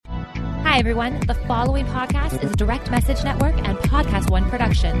Hi, everyone. The following podcast is a Direct Message Network and Podcast One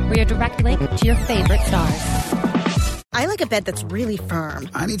production. We're your direct link to your favorite stars. I like a bed that's really firm.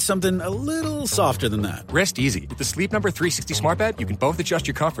 I need something a little softer than that. Rest easy. With the Sleep Number 360 smart bed, you can both adjust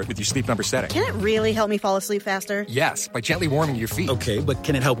your comfort with your Sleep Number setting. Can it really help me fall asleep faster? Yes, by gently warming your feet. Okay, but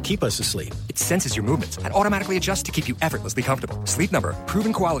can it help keep us asleep? It senses your movements and automatically adjusts to keep you effortlessly comfortable. Sleep Number,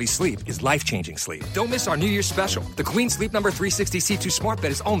 proven quality sleep is life-changing sleep. Don't miss our New Year's special. The Queen Sleep Number 360 C2 smart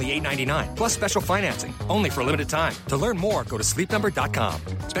bed is only $8.99, plus special financing, only for a limited time. To learn more, go to sleepnumber.com.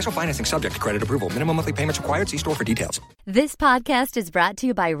 Special financing subject to credit approval. Minimum monthly payments required. See store for details. This podcast is brought to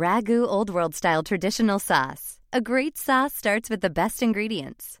you by Ragu Old World Style Traditional Sauce. A great sauce starts with the best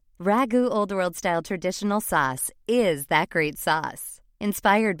ingredients. Ragu Old World Style Traditional Sauce is that great sauce.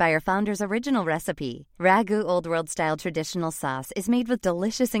 Inspired by our founder's original recipe, Ragu Old World Style Traditional Sauce is made with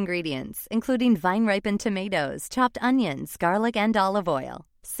delicious ingredients, including vine-ripened tomatoes, chopped onions, garlic, and olive oil.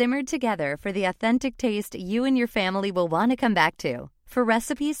 Simmered together for the authentic taste you and your family will want to come back to. For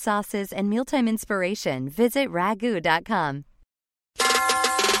recipes, sauces, and mealtime inspiration, visit ragu.com.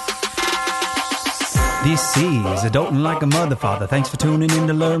 This is Adulting Like a Mother Father. Thanks for tuning in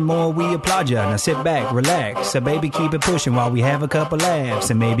to learn more. We applaud ya. Now sit back, relax. So baby, keep it pushing while we have a couple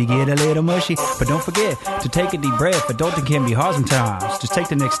laughs and maybe get a little mushy. But don't forget to take a deep breath. Adulting can be hard sometimes. Just take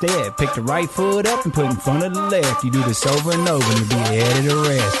the next step. Pick the right foot up and put in front of the left. You do this over and over and you'll be ahead of the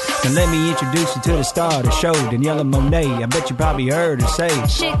rest. Now let me introduce you to the star of the show, Daniela Monet. I bet you probably heard her say,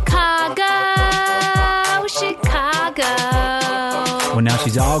 Chicago, Chicago. Well, now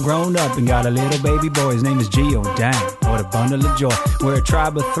she's all grown up and got a little baby boy. His name is Gio. Dang, what a bundle of joy. We're a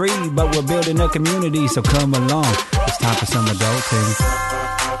tribe of three, but we're building a community, so come along. It's time for some adulting.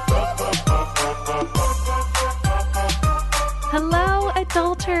 Hello,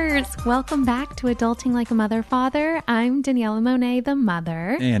 adulters. Welcome back to Adulting Like a Mother Father. I'm Daniela Monet, the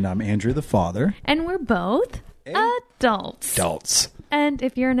mother. And I'm Andrew, the father. And we're both adults. Adults. And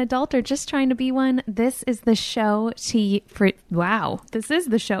if you're an adult or just trying to be one, this is the show this is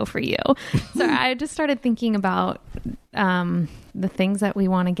the show for you. So I just started thinking about the things that we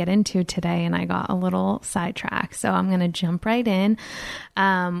want to get into today, and I got a little sidetracked. So I'm going to jump right in.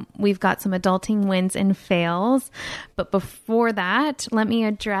 We've got some adulting wins and fails. But before that, let me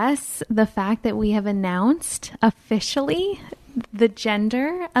address the fact that we have announced officially the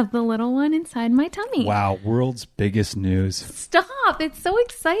gender of the little one inside my tummy. Wow, world's biggest news. Stop. It's so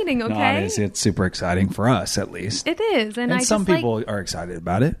exciting, okay? No, it's super exciting for us, at least. It is. And some people are excited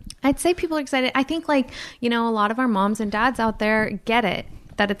about it. I'd say people are excited. I think a lot of our moms and dads out there get it,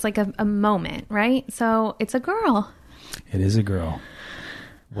 that it's like a moment, right? So it's a girl. It is a girl.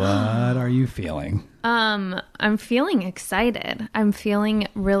 What are you feeling? I'm feeling excited. I'm feeling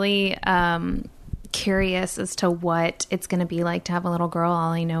really curious as to what it's going to be like to have a little girl.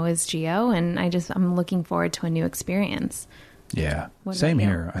 All I know is Gio, and I'm looking forward to a new experience. Yeah, same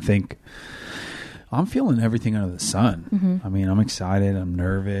here. I think I'm feeling everything under the sun. Mm-hmm. I mean, I'm excited. I'm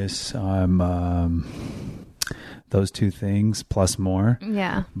nervous. I'm those two things plus more.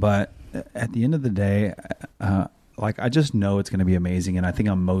 Yeah. But at the end of the day, I just know it's going to be amazing, and I think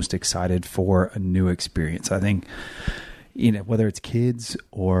I'm most excited for a new experience. I think, whether it's kids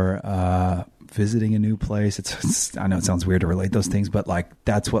or visiting a new place, I know it sounds weird to relate those things, but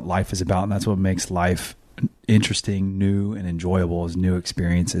that's what life is about, and that's what makes life interesting, new, and enjoyable, is new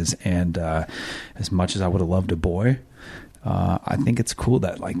experiences. And as much as I would have loved a boy, I think it's cool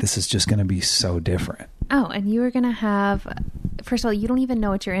that this is just going to be so different. Oh, and you are going to have, first of all, you don't even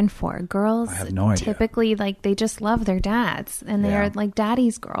know what you're in for. Girls, I have no idea. Typically, they just love their dads, and they are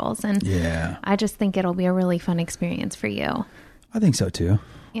daddy's girls. And yeah, I just think it'll be a really fun experience for you. I think so too.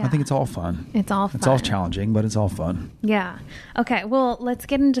 Yeah. I think it's all fun. It's all fun. It's all challenging, but it's all fun. Yeah. Okay. Well, let's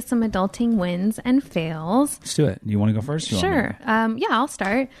get into some adulting wins and fails. Let's do it. You want to go first? Sure. Yeah, I'll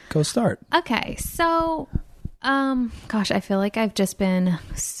start. Go start. Okay. So, gosh, I feel like I've just been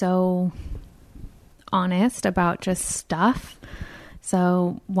so honest about just stuff.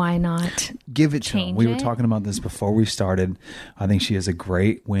 So why not give it to him? We were talking about this before we started. I think she has a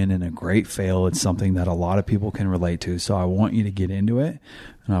great win and a great fail. It's something that a lot of people can relate to. So I want you to get into it,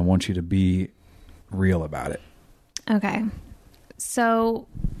 and I want you to be real about it. Okay. So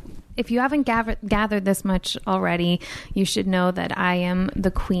if you haven't gathered this much already, you should know that I am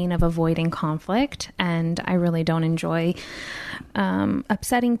the queen of avoiding conflict, and I really don't enjoy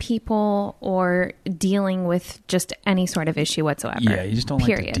upsetting people or dealing with just any sort of issue whatsoever. Yeah, you just don't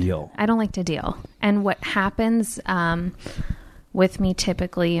like to deal. I don't like to deal. And what happens with me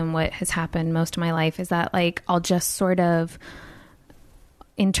typically, and what has happened most of my life, is that I'll just sort of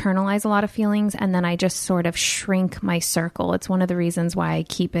internalize a lot of feelings, and then I just sort of shrink my circle. It's one of the reasons why I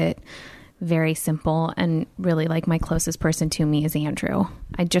keep it very simple, and really like my closest person to me is Andrew.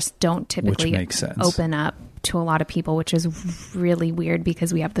 I just don't typically makes sense. open up to a lot of people, which is really weird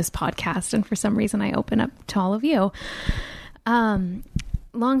because we have this podcast, and for some reason I open up to all of you.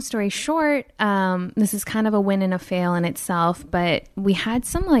 Long story short, this is kind of a win and a fail in itself, but we had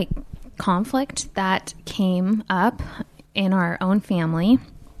some like conflict that came up in our own family,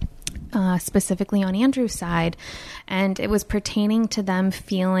 specifically on Andrew's side, and it was pertaining to them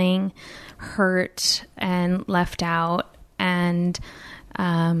feeling hurt and left out, and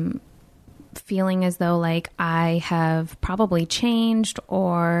feeling as though like I have probably changed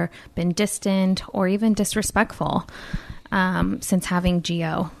or been distant or even disrespectful since having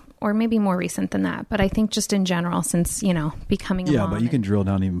Gio, or maybe more recent than that. But I think just in general, since, you know, becoming a mom. Yeah, but you can drill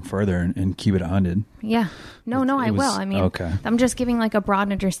down even further and keep it 100. Yeah. No, I will. I mean, okay. I'm just giving like a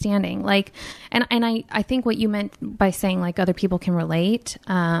broad understanding. Like, and I think what you meant by saying like other people can relate,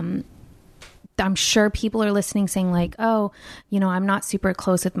 I'm sure people are listening saying like, oh, you know, I'm not super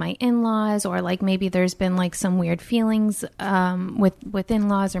close with my in-laws, or like maybe there's been like some weird feelings with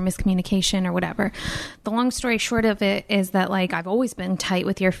in-laws or miscommunication or whatever. The long story short of it is that like I've always been tight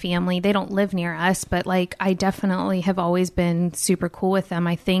with your family. They don't live near us, but like I definitely have always been super cool with them.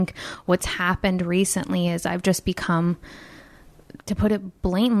 I think what's happened recently is I've just become, to put it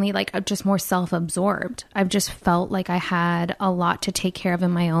blatantly, like I'm just more self-absorbed. I've just felt like I had a lot to take care of in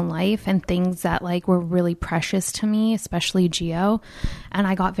my own life, and things that like were really precious to me, especially Gio. And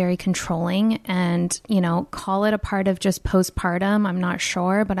I got very controlling, and, you know, call it a part of just postpartum. I'm not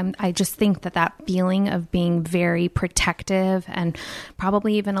sure, but I just think that feeling of being very protective and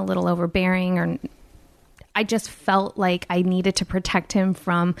probably even a little overbearing, or I just felt like I needed to protect him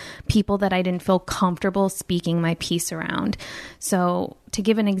from people that I didn't feel comfortable speaking my piece around. So to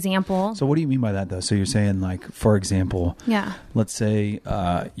give an example. So what do you mean by that though? So you're saying like, for example, yeah, let's say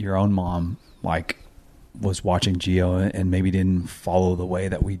your own mom like was watching Gio and maybe didn't follow the way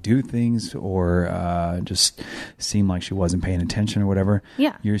that we do things, or just seemed like she wasn't paying attention or whatever.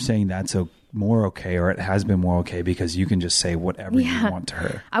 Yeah. You're saying that's more okay, or it has been more okay because you can just say whatever you want to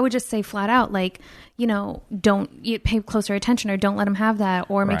her. I would just say flat out, like, you know, you pay closer attention, or don't let him have that,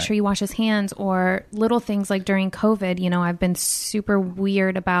 or make sure you wash his hands, or little things like during COVID, you know, I've been super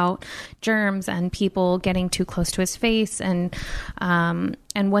weird about germs and people getting too close to his face. And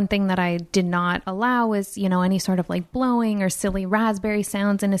one thing that I did not allow is, you know, any sort of like blowing or silly raspberry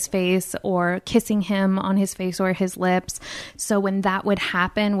sounds in his face, or kissing him on his face or his lips. So when that would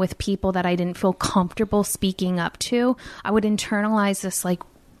happen with people that I didn't feel comfortable speaking up to, I would internalize this like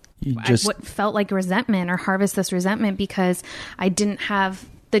what felt like resentment, or harvest this resentment because I didn't have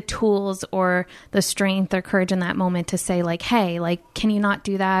the tools or the strength or courage in that moment to say like, hey, like, can you not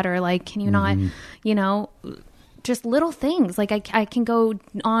do that? Or like, can you not, you know, just little things. Like I can go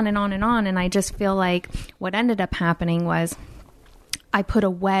on and on and on. And I just feel like what ended up happening was I put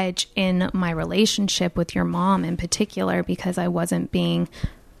a wedge in my relationship with your mom in particular, because I wasn't being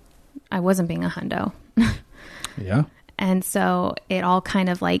a hundo. Yeah. And so it all kind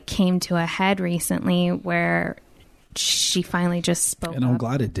of like came to a head recently where she finally just spoke And I'm up.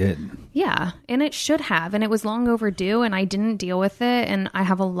 glad it did. Yeah. And it should have. And it was long overdue, and I didn't deal with it. And I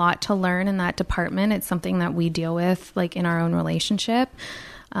have a lot to learn in that department. It's something that we deal with like in our own relationship,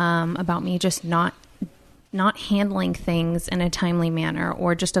 about me just not handling things in a timely manner,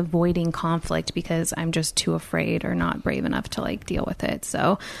 or just avoiding conflict because I'm just too afraid or not brave enough to like deal with it.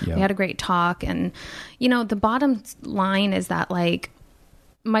 So we had a great talk, and, you know, the bottom line is that like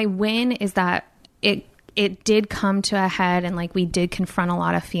my win is that it did come to a head, and like we did confront a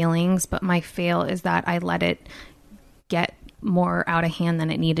lot of feelings, but my fail is that I let it get more out of hand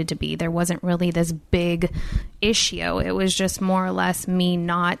than it needed to be. There wasn't really this big issue. It was just more or less me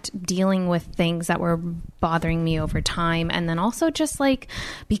not dealing with things that were bothering me over time. And then also just like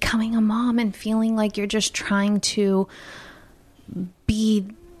becoming a mom and feeling like you're just trying to be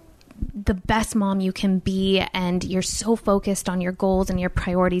the best mom you can be, and you're so focused on your goals and your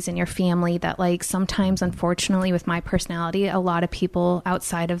priorities and your family that like sometimes, unfortunately, with my personality, a lot of people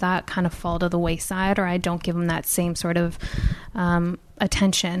outside of that kind of fall to the wayside, or I don't give them that same sort of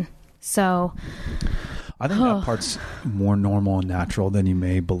attention. So I think that part's more normal and natural than you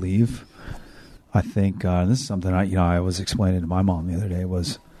may believe. I think this is something I was explaining to my mom the other day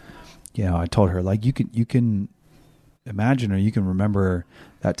was, you know, I told her like you can imagine, or you can remember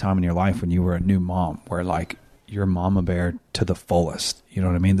that time in your life when you were a new mom, where like you're mama bear to the fullest. You know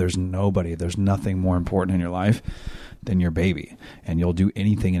what I mean? There's nothing more important in your life than your baby, and you'll do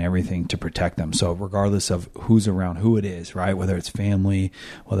anything and everything to protect them. So regardless of who's around, who it is, right? Whether it's family,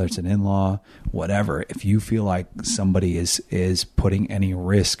 whether it's an in-law, whatever, if you feel like somebody is putting any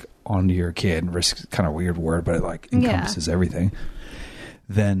risk onto your kid, risk is kind of a weird word, but it like encompasses everything,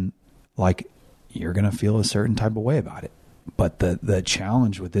 then like you're going to feel a certain type of way about it. But the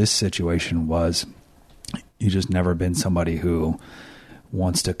challenge with this situation was you just never been somebody who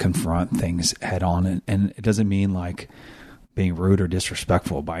wants to confront things head on. And it doesn't mean like being rude or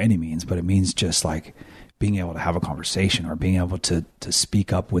disrespectful by any means, but it means just like being able to have a conversation or being able to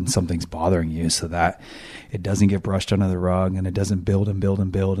speak up when something's bothering you so that it doesn't get brushed under the rug and it doesn't build and build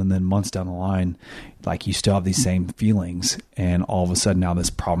and build. And then months down the line, like you still have these same feelings. And all of a sudden now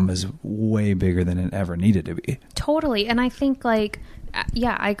this problem is way bigger than it ever needed to be. Totally. And I think like,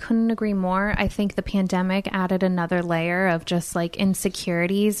 yeah, I couldn't agree more. I think the pandemic added another layer of just like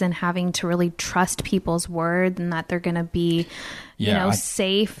insecurities and having to really trust people's word and that they're going to be, you know,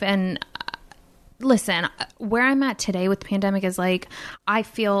 safe. And listen, where I'm at today with the pandemic is like, I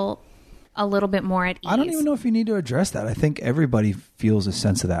feel a little bit more at ease. I don't even know if you need to address that. I think everybody feels a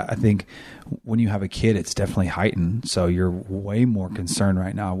sense of that. I think when you have a kid, it's definitely heightened. So you're way more concerned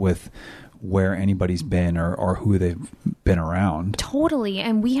right now with where anybody's been or who they've been around. Totally.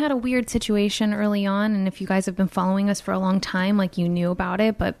 And we had a weird situation early on. And if you guys have been following us for a long time, like you knew about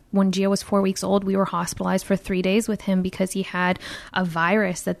it. But when Gio was 4 weeks old, we were hospitalized for 3 days with him because he had a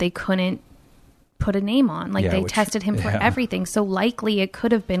virus that they couldn't put a name on. Like they tested him for everything. So likely it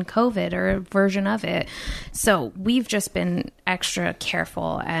could have been COVID or a version of it. So we've just been extra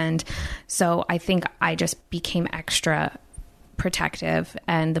careful. And so I think I just became extra protective,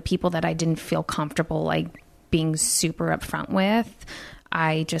 and the people that I didn't feel comfortable like being super upfront with,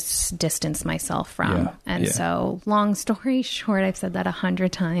 I just distanced myself from. So long story short, I've said that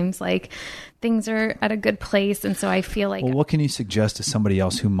 100 times, like things are at a good place. And so I feel like, well, what can you suggest to somebody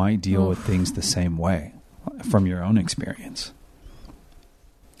else who might deal with things the same way from your own experience?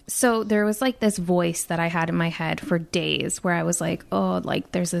 So there was like this voice that I had in my head for days where I was like, oh,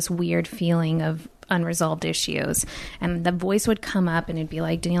 like there's this weird feeling of unresolved issues. And the voice would come up and it'd be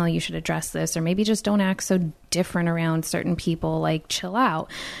like, Danielle, you should address this, or maybe just don't act so different around certain people, like chill out.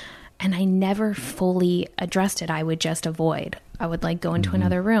 And I never fully addressed it. I would just avoid. I would like go into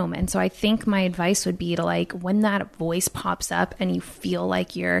another room. And so I think my advice would be to like, when that voice pops up and you feel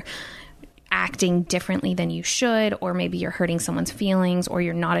like you're acting differently than you should, or maybe you're hurting someone's feelings, or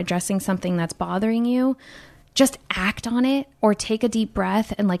you're not addressing something that's bothering you, just act on it, or take a deep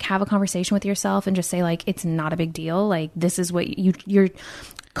breath and like have a conversation with yourself and just say like, it's not a big deal. Like this is what you're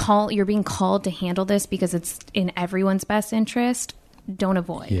being called to handle this because it's in everyone's best interest. Don't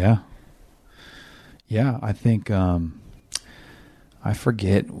avoid. Yeah. I think, I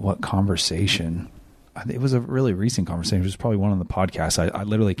forget what conversation. It was a really recent conversation. It was probably one on the podcast. I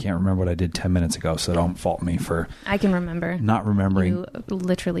literally can't remember what I did 10 minutes ago, so don't fault me for I can remember. Not remembering. You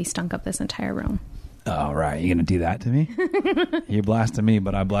literally stunk up this entire room. Oh, right. You're going to do that to me? You blasted me,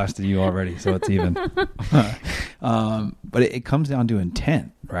 but I blasted you already, so it's even. But it comes down to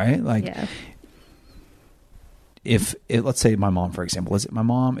intent, right? Like, let's say my mom, for example, if my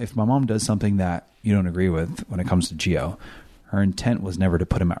mom does something that you don't agree with when it comes to Gio, her intent was never to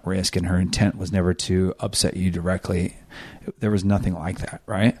put him at risk, and her intent was never to upset you directly. There was nothing like that,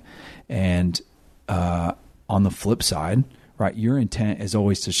 right? And on the flip side, right, your intent is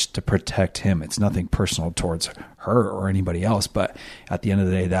always to protect him. It's nothing personal towards her or anybody else, but at the end of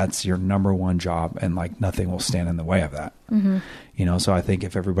the day, that's your number one job, and like nothing will stand in the way of that. You know, so I think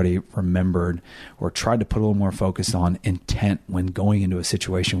if everybody remembered or tried to put a little more focus on intent when going into a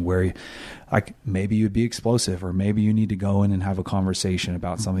situation where like maybe you'd be explosive, or maybe you need to go in and have a conversation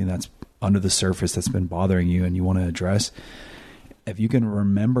about something that's under the surface that's been bothering you and you want to address, if you can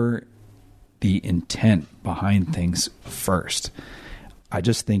remember the intent behind things first, I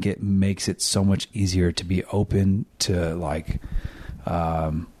just think it makes it so much easier to be open to like,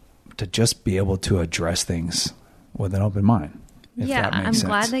 to just be able to address things with an open mind. Yeah, I'm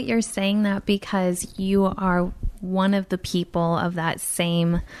glad that you're saying that, because you are one of the people of that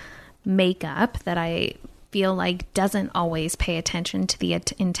same makeup that I feel like doesn't always pay attention to the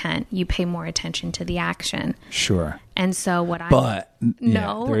intent. You pay more attention to the action. Sure. And so what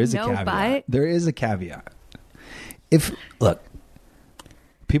there is a caveat. There is a caveat. Look,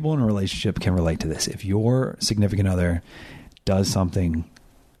 people in a relationship can relate to this. If your significant other does something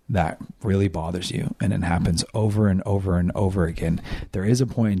that really bothers you and it happens over and over and over again, there is a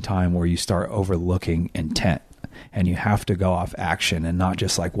point in time where you start overlooking intent, and you have to go off action and not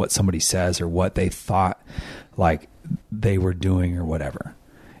just like what somebody says or what they thought like they were doing or whatever.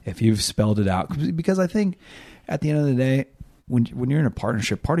 If you've spelled it out, because I think at the end of the day, when you're in a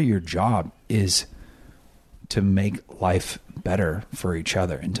partnership, part of your job is to make life better for each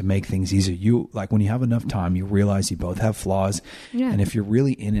other and to make things easier. You like when you have enough time, you realize you both have flaws. Yeah. And if you're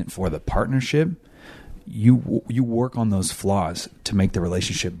really in it for the partnership, you work on those flaws to make the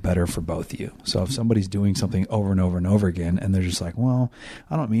relationship better for both of you. So if somebody's doing something over and over and over again and they're just like, well,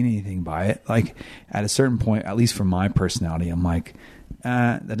 I don't mean anything by it. Like at a certain point, at least for my personality, I'm like,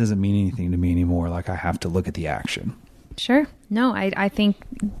 that doesn't mean anything to me anymore. Like I have to look at the action. Sure. No, I think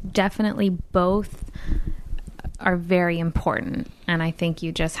definitely both are very important. And I think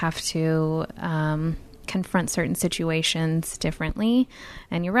you just have to confront certain situations differently.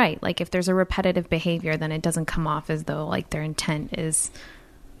 And you're right. Like if there's a repetitive behavior, then it doesn't come off as though like their intent is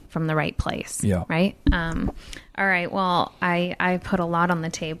from the right place. Yeah. Right. All right. Well, I put a lot on the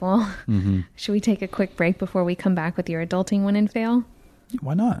table. Mm-hmm. Should we take a quick break before we come back with your adulting win and fail?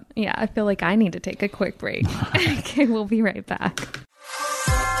 Why not? Yeah, I feel like I need to take a quick break. Okay, we'll be right back.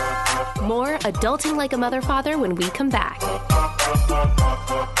 More Adulting Like a Mother Father when we come back.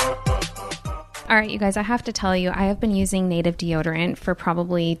 All right, you guys, I have to tell you, I have been using Native deodorant for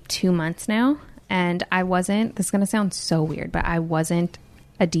probably 2 months now. And this is going to sound so weird, but I wasn't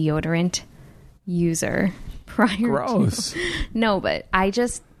a deodorant user prior Gross. No, but I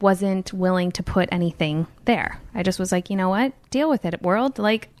just wasn't willing to put anything there. I just was like, you know what? Deal with it, world.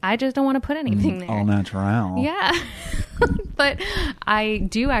 Like, I just don't want to put anything there. All natural. Yeah. But I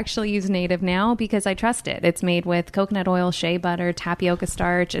do actually use Native now because I trust it. It's made with coconut oil, shea butter, tapioca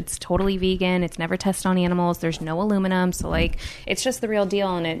starch. It's totally vegan. It's never tested on animals. There's no aluminum. So like, it's just the real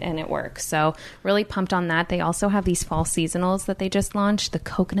deal and it works. So really pumped on that. They also have these fall seasonals that they just launched. The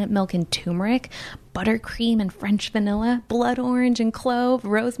coconut milk and turmeric, buttercream and French vanilla, blood orange and clove,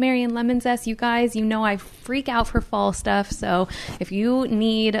 rosemary and lemon zest. You guys, you know I freak out for fall stuff. So if you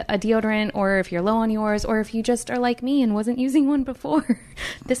need a deodorant or if you're low on yours or if you just are like me and wasn't using one before,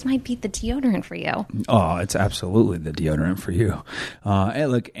 this might be the deodorant for you. Oh, it's absolutely the deodorant for you.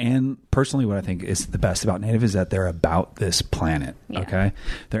 And personally what I think is the best about Native is that they're about this planet. Yeah. Okay.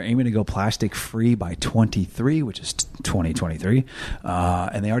 They're aiming to go plastic free by 2023, which is 2023.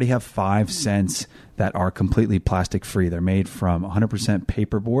 And they already have 5 cents that are completely plastic free. They're made from 100%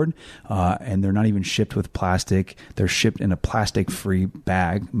 paperboard, and they're not even shipped with plastic. They're shipped in a plastic free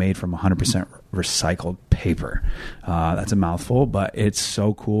bag made from 100% recycled paper. That's a mouthful, but it's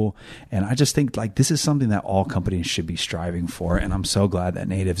so cool. And I just think like this is something that all companies should be striving for. And I'm so glad that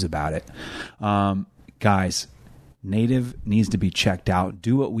Native's about it. Guys, Native needs to be checked out.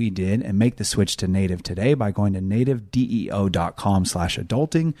 Do what we did and make the switch to Native today by going to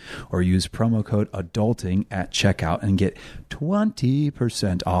nativedeo.com/adulting or use promo code adulting at checkout and get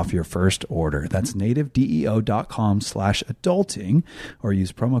 20% off your first order. That's nativedeo.com/adulting or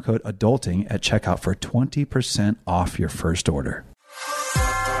use promo code adulting at checkout for 20% off your first order.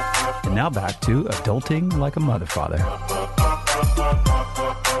 And now back to Adulting Like a Mother Father.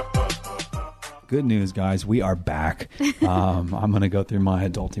 Good news, guys. We are back. I'm going to go through my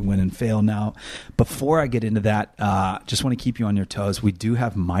adulting win and fail now. Before I get into that, just want to keep you on your toes. We do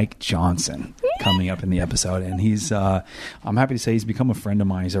have Mike Johnson coming up in the episode, and he's I'm happy to say he's become a friend of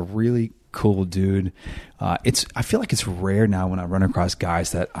mine. He's a really cool dude. I feel like it's rare now when I run across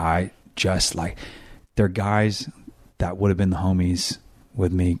guys that I just like. They're guys that would have been the homies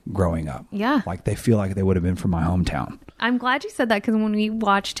with me growing up. Yeah. Like they feel like they would have been from my hometown. I'm glad you said that because when we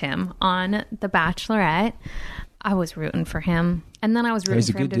watched him on The Bachelorette, I was rooting for him. And then I was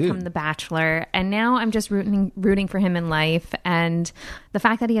rooting for him to become The Bachelor. And now I'm just rooting for him in life. And the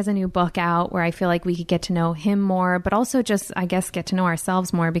fact that he has a new book out where I feel like we could get to know him more, but also just, I guess, get to know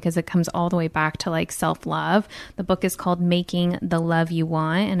ourselves more because it comes all the way back to like self-love. The book is called Making the Love You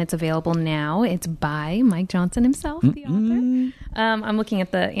Want, and it's available now. It's by Mike Johnson himself, the author. I'm looking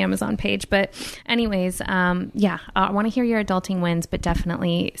at the Amazon page. But anyways, I want to hear your adulting wins, but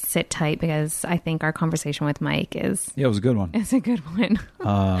definitely sit tight because I think our conversation with Mike is... Yeah, it was a good one. It's a good one.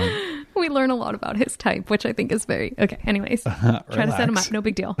 We learn a lot about his type, which I think is very... Okay, anyways. Try to set him up. No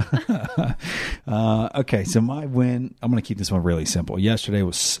big deal. Okay, so my win... I'm going to keep this one really simple. Yesterday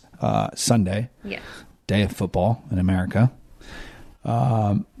was Sunday. Yeah. Day of football in America.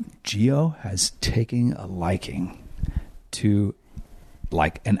 Gio has taken a liking to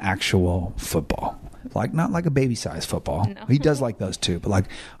like an actual football. Like not like a baby size football. No. He does like those too, but like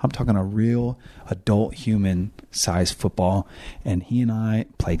I'm talking a real adult human size football. And he and I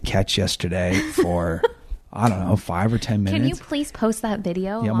played catch yesterday for I don't know 5 or 10 minutes. Can you please post that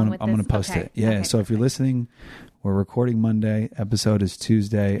video? Yeah, I'm gonna post it. Yeah. Okay, so if you're listening, we're recording Monday. Episode is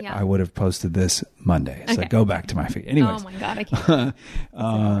Tuesday. Yeah. I would have posted this Monday. So go back to my feed. Anyways. Oh my God, I can't.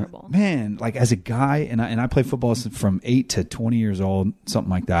 Man, like as a guy, and I played football from 8 to 20 years old, something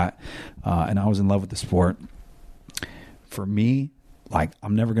like that. And I was in love with the sport. for me, like,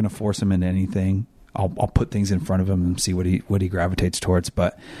 I'm never going to force him into anything. I'll put things in front of him and see what he gravitates towards.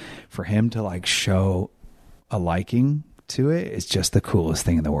 But for him to like show a liking to it is just the coolest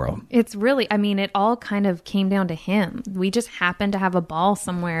thing in the world. It's really, I mean, it all kind of came down to him. We just happened to have a ball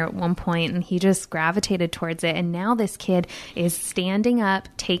somewhere at one point and he just gravitated towards it. And now this kid is standing up,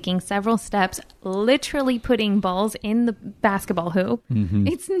 taking several steps, literally putting balls in the basketball hoop. Mm-hmm.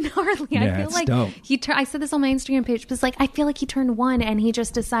 It's gnarly. Yeah, I feel like dope. I said this on my Instagram page, but it's like, I feel like he turned 1 and he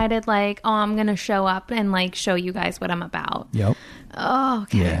just decided like, oh, I'm going to show up and like show you guys what I'm about. Yep. Oh,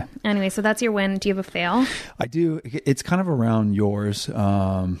 okay. Yeah. Anyway, so that's your win. Do you have a fail? I do. It's kind of around yours,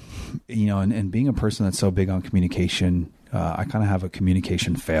 and being a person that's so big on communication, I kind of have a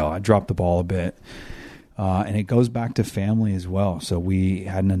communication fail. I dropped the ball a bit, and it goes back to family as well. So we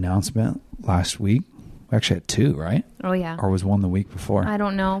had an announcement last week. We actually had 2, right? Oh, yeah. Or was one the week before? I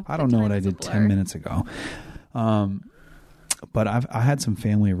don't know. I don't know what I did 10 minutes ago. But I had some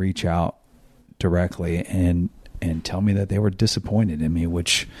family reach out directly and tell me that they were disappointed in me,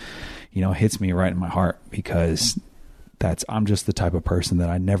 which, hits me right in my heart because I'm just the type of person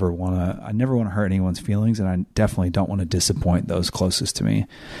that I never want to hurt anyone's feelings. And I definitely don't want to disappoint those closest to me.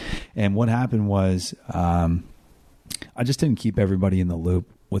 And what happened was, I just didn't keep everybody in the loop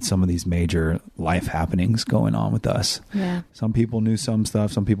with some of these major life happenings going on with us. Yeah. Some people knew some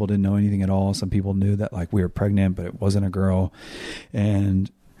stuff. Some people didn't know anything at all. Some people knew that like we were pregnant, but it wasn't a girl.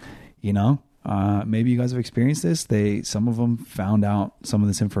 And, maybe you guys have experienced this. Some of them found out some of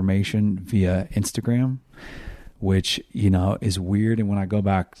this information via Instagram, which, is weird. And when I go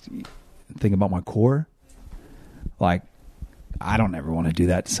back and think about my core, like, I don't ever want to do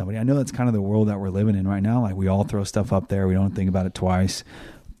that to somebody. I know that's kind of the world that we're living in right now. Like, we all throw stuff up there. We don't think about it twice.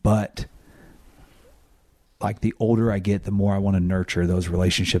 But like, the older I get, the more I want to nurture those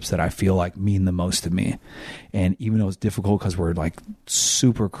relationships that I feel like mean the most to me. And even though it's difficult because we're like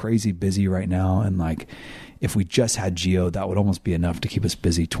super crazy busy right now. And like, if we just had Gio, that would almost be enough to keep us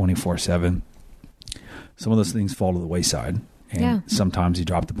busy 24/7. Some of those things fall to the wayside. And sometimes you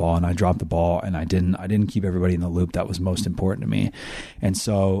drop the ball, and I dropped the ball, and I didn't keep everybody in the loop that was most important to me. And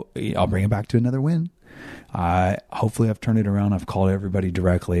so I'll bring it back to another win. Hopefully I've turned it around. I've called everybody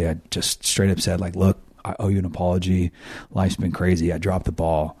directly. I just straight up said like, look, I owe you an apology. Life's been crazy. I dropped the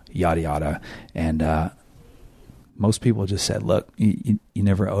ball, yada, yada. And most people just said, look, you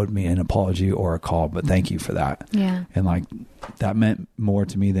never owed me an apology or a call, but thank you for that. Yeah. And like, that meant more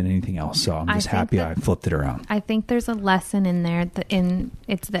to me than anything else. So I'm just happy I flipped it around. I think there's a lesson in there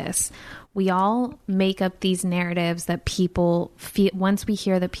it's this. We all make up these narratives that people feel. Once we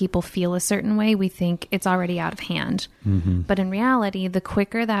hear that people feel a certain way, we think it's already out of hand. Mm-hmm. But in reality, the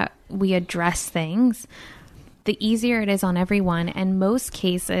quicker that we address things, the easier it is on everyone. And most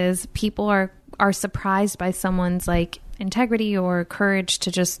cases, people are surprised by someone's like integrity or courage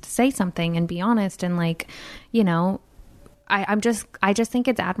to just say something and be honest. And like, I just think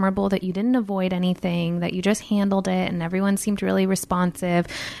it's admirable that you didn't avoid anything, that you just handled it, and everyone seemed really responsive.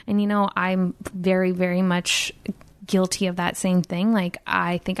 And, I'm very, very much guilty of that same thing. Like,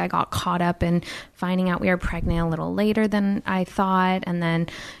 I think I got caught up in finding out we were pregnant a little later than I thought. And then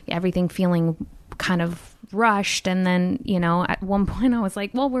everything feeling kind of rushed. And then, at one point I was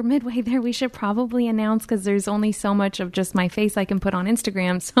like, well, we're midway there. We should probably announce, because there's only so much of just my face I can put on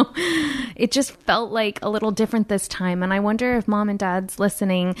Instagram. So it just felt like a little different this time. And I wonder if mom and dad's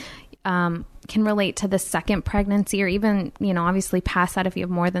listening can relate to the second pregnancy, or even, obviously past that if you have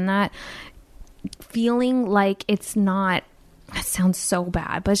more than that, feeling like it's not, that sounds so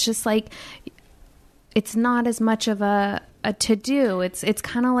bad, but it's just like, it's not as much of a to-do. It's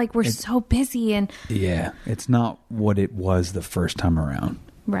kind of like we're so busy. And yeah, it's not what it was the first time around.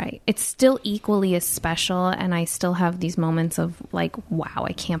 Right. It's still equally as special. And I still have these moments of like, wow,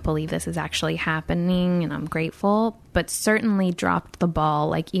 I can't believe this is actually happening. And I'm grateful, but certainly dropped the ball.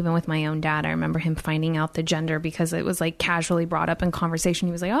 Like, even with my own dad, I remember him finding out the gender because it was like casually brought up in conversation.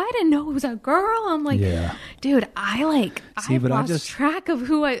 He was like, oh, I didn't know it was a girl. I'm like, dude, I lost track of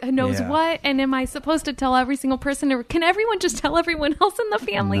who knows what. And am I supposed to tell every single person, or can everyone just tell everyone else in the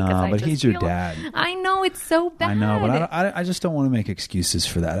family? No, but he's your dad. I know, it's so bad. I know, but I just don't want to make excuses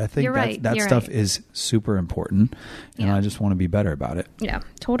for that. I think that stuff is super important, and I just want to be better about it. Yeah,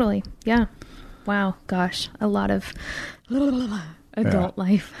 totally. Yeah. Wow. Gosh, a lot of adult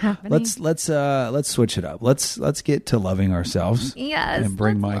life happening. Let's switch it up. Let's get to loving ourselves. Yes. And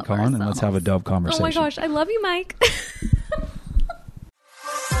bring Mike on, and let's have a dope conversation. Oh my gosh, I love you, Mike.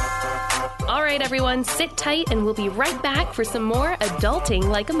 All right, everyone, sit tight, and we'll be right back for some more Adulting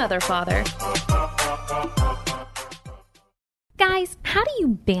Like a Mother Father. Guys, How do you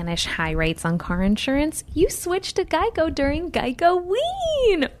banish high rates on car insurance? You switch to Geico during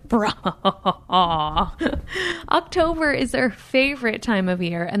Geico-ween. October is our favorite time of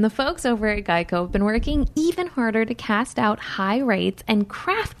year, and the folks over at Geico have been working even harder to cast out high rates and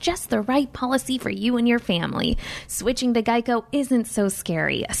craft just the right policy for you and your family. Switching to Geico isn't so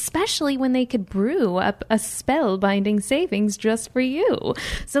scary, especially when they could brew up a spellbinding savings just for you.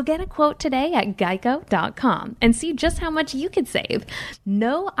 So get a quote today at geico.com and see just how much you could save.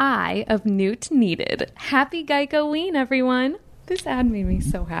 No eye of newt needed. Happy Geico-ween, everyone. This ad made me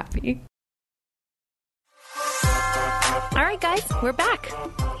so happy. All right, guys, we're back.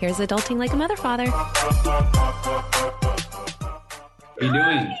 Here's Adulting Like a Mother Father. How are you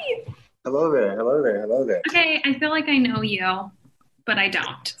doing? Hello there. Hello there. Hello there. Okay, I feel like I know you, but I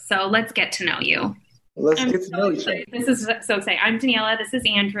don't. So let's get to know you. Let's get to know each other. This is so exciting. I'm Daniela. This is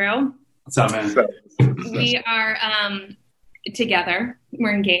Andrew. What's up, man? We are together.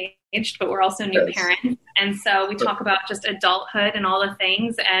 We're engaged, but we're also new parents. And so we talk about just adulthood and all the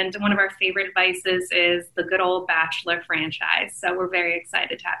things. And one of our favorite vices is the good old Bachelor franchise. So we're very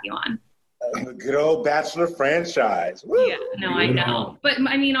excited to have you on. The good old Bachelor franchise. Woo! Yeah, no, I know. But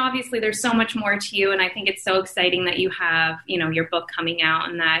I mean, obviously there's so much more to you. And I think it's so exciting that you have, your book coming out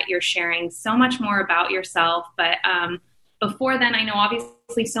and that you're sharing so much more about yourself. But before then, I know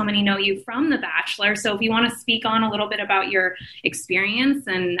obviously so many know you from The Bachelor. So if you want to speak on a little bit about your experience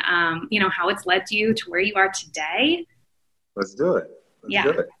and, how it's led you to where you are today. Let's do it. Let's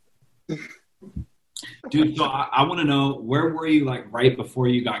do it. Dude, so I want to know, where were you right before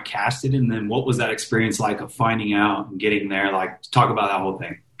you got casted? And then what was that experience like of finding out and getting there? Talk about that whole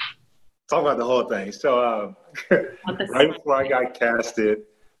thing. Talk about the whole thing. So right before I got casted,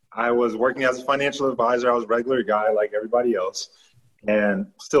 I was working as a financial advisor. I was a regular guy like everybody else, and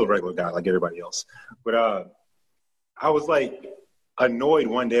still a regular guy like everybody else. But I was annoyed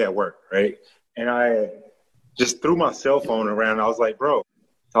one day at work, right? And I just threw my cell phone around. I was like, bro,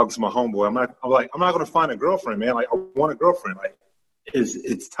 talking to my homeboy, I'm not going to find a girlfriend, man. I want a girlfriend.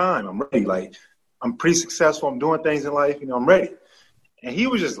 It's time. I'm ready. I'm pretty successful. I'm doing things in life. I'm ready. And he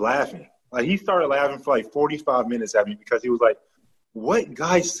was just laughing. He started laughing for 45 minutes at me because he was like, what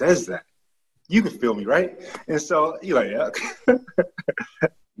guy says that? You can feel me, right? And so he's like, yeah.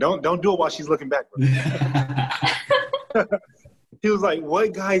 Don't do it while she's looking back, bro. He was like,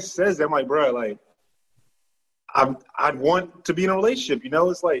 what guy says that? I'm like, bro, I'd want to be in a relationship.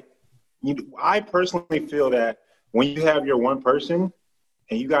 It's I personally feel that when you have your one person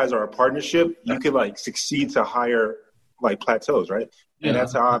and you guys are a partnership, you can succeed to higher plateaus, right? Yeah. And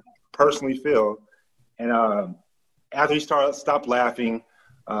that's how I personally feel. And after he stopped laughing,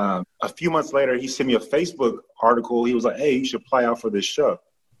 a few months later, he sent me a Facebook article. He was like, hey, you should apply out for this show.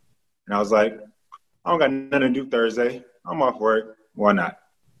 And I was like, I don't got nothing to do Thursday. I'm off work. Why not?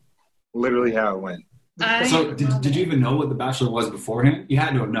 Literally how it went. So did you even know what The Bachelor was beforehand? You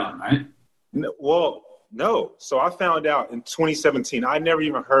had to have known, right? No. So I found out in 2017. I never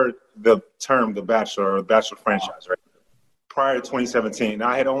even heard the term The Bachelor or The Bachelor franchise, right? Prior to 2017.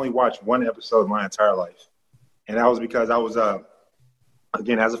 I had only watched one episode my entire life. And that was because I was,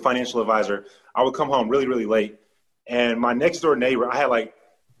 again, as a financial advisor, I would come home really, really late. And my next door neighbor, I had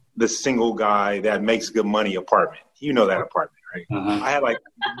the single guy that makes good money apartment. You know that apartment, right? Uh-huh. I had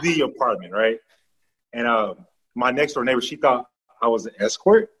the apartment, right? And my next door neighbor, she thought I was an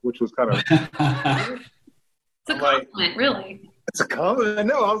escort, which was kind of. It's a compliment, really. It's a compliment.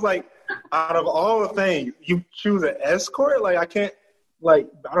 No, I was like, out of all the things, you choose an escort? I can't, I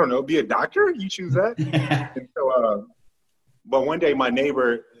don't know, be a doctor? You choose that? And so, but one day my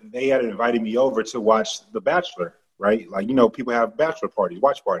neighbor, they had invited me over to watch The Bachelor, right? People have bachelor parties,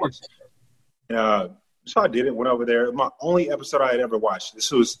 watch parties. And, so I did it, went over there. My only episode I had ever watched.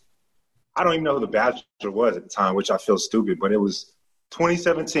 This was, I don't even know who The Bachelor was at the time, which I feel stupid, but it was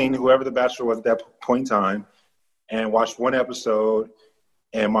 2017, whoever The Bachelor was at that point in time, and watched one episode.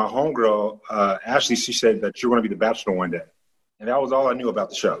 And my homegirl, Ashley, she said that you're going to be The Bachelor one day. And that was all I knew about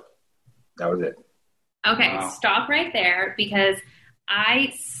the show. That was it. Okay, wow. Stop right there, because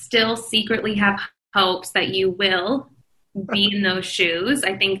I still secretly have hopes that you will be in those shoes.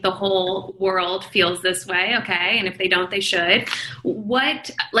 I think the whole world feels this way, okay? And if they don't, they should.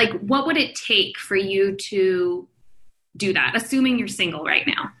 What would it take for you to do that, assuming you're single right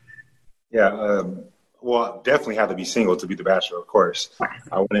now? Yeah, well, definitely have to be single to be The Bachelor, of course.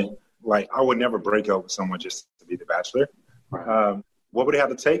 I would never break up with someone just to be The Bachelor. What would it have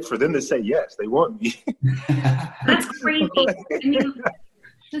to take for them to say yes? They want me. That's crazy.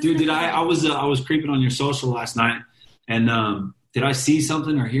 Dude, I was creeping on your social last night, and did I see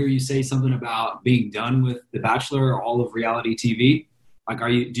something or hear you say something about being done with The Bachelor or all of reality TV? Like,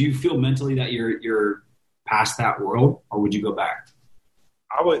 do you feel mentally that you're past that world, or would you go back?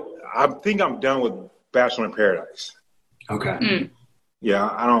 I think I'm done with Bachelor in Paradise. Okay. Yeah,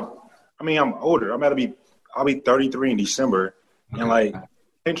 I'm older. I'll be 33 in December. Okay. And like, I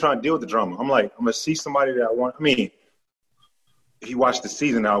ain't trying to deal with the drama. I'm going to see somebody that I want. I mean, if you watch the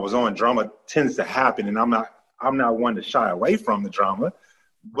season that I was on, drama tends to happen, and I'm not one to shy away from the drama.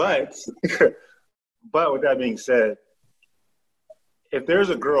 But with that being said, if there's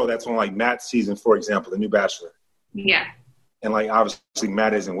a girl that's on like Matt's season, for example, The New Bachelor. Yeah. And like, obviously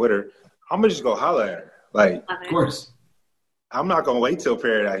Matt isn't with her, I'm going to just go holler at her. Like, of course. I'm not going to wait till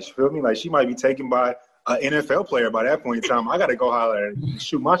Paradise. You feel me? Like, she might be taken by an NFL player by that point in time. I got to go holler at her and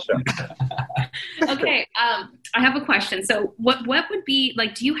shoot my shot. Okay. I have a question. So what would be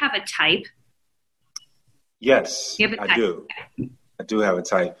like, do you have a type? Yes, you have a type? I do. Okay. I do have a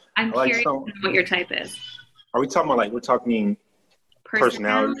type. I'm curious to know what your type is. Are we talking about like, we're talking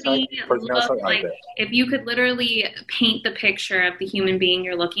personality type? Personality type? Like, if you could literally paint the picture of the human being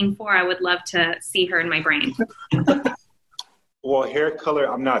you're looking for, I would love to see her in my brain. Well, hair color,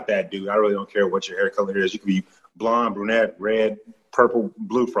 I'm not that dude. I really don't care what your hair color is. You could be blonde, brunette, red, purple,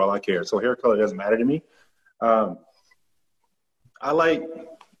 blue for all I care. So hair color doesn't matter to me. I'm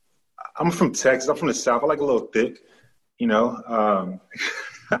from Texas. I'm from the South. I like a little thick, you know.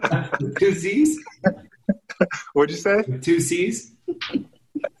 2 C's? What'd you say? 2 C's?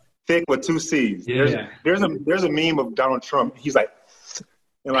 Thick with 2 C's. Yeah. There's a meme of Donald Trump. He's like,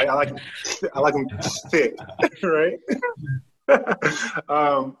 and like I like him thick, right?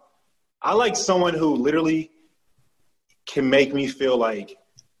 I like someone who literally can make me feel like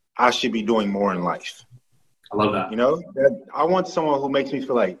I should be doing more in life. I love that. You know, I want someone who makes me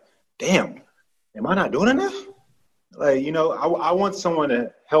feel like, damn, am I not doing enough? Like, you know, I want someone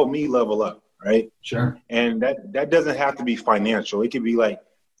to help me level up, right? Sure. And that doesn't have to be financial. It could be like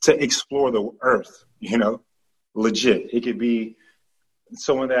to explore the earth, you know, legit. It could be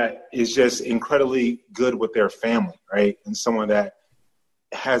someone that is just incredibly good with their family, right? And someone that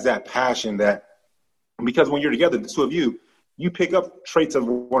has that passion that, because when you're together, the two of you pick up traits of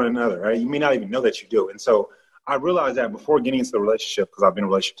one another, right? You may not even know that you do. And so I realized that before getting into the relationship, because I've been in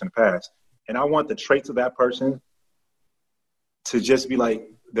relationships in the past, and I want the traits of that person to just be like,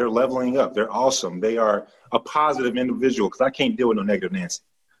 they're leveling up. They're awesome. They are a positive individual, because I can't deal with no negative Nancy.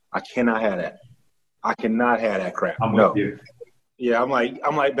 I cannot have that. I cannot have that crap. I'm no. with you. Yeah, I'm like,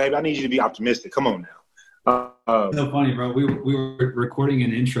 babe, I need you to be optimistic. Come on now. So funny, bro. We were recording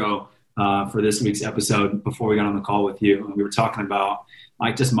an intro for this week's episode before we got on the call with you, and we were talking about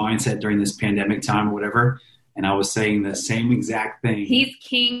like just mindset during this pandemic time or whatever. And I was saying the same exact thing. He's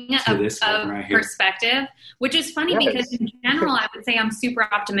king of right perspective, which is funny because in general, I would say I'm super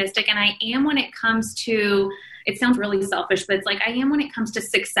optimistic, and I am when it comes to, it sounds really selfish, but it's like I am when it comes to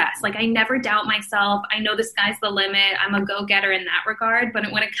success. Like I never doubt myself. I know the sky's the limit. I'm a go-getter in that regard. But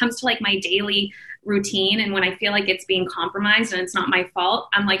when it comes to like my daily routine and when I feel like it's being compromised and it's not my fault,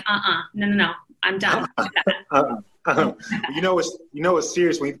 I'm like, no, I'm done with that. You know it's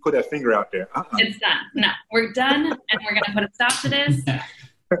serious when you put that finger out there. It's done. No, we're done, and we're going to put a stop to this.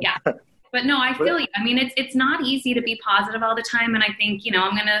 Yeah. But no, I feel you. I mean, it's not easy to be positive all the time. And I think, you know,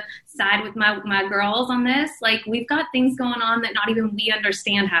 I'm going to side with my girls on this. Like, we've got things going on that not even we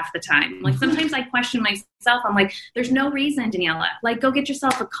understand half the time. Like, sometimes I question myself. I'm like, there's no reason, Daniela. Like, go get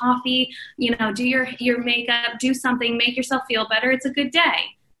yourself a coffee, you know, do your makeup, do something, make yourself feel better. It's a good day.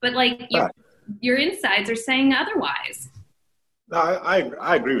 But, like, your insides are saying otherwise. No,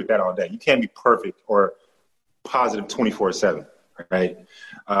 I agree with that all day. You can't be perfect or positive 24/7. Right.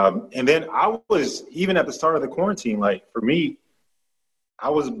 And then I was, even at the start of the quarantine, like for me, I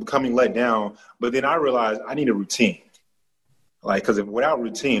was becoming let down, but then I realized I need a routine. Like, cause without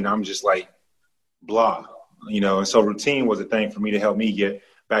routine, I'm just like blah, you know? And so routine was a thing for me to help me get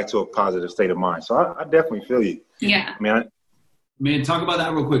back to a positive state of mind. So I definitely feel you. Yeah. Man, talk about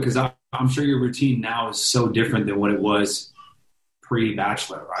that real quick. Cause I'm sure your routine now is so different than what it was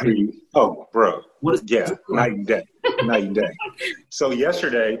pre-Bachelor, right? Oh, bro. Yeah, night and day. Night and day. So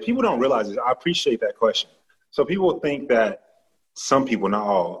yesterday, people don't realize this. I appreciate that question. So people think that some people, not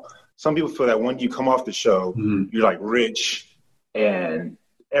all, some people feel that when you come off the show, you're like rich and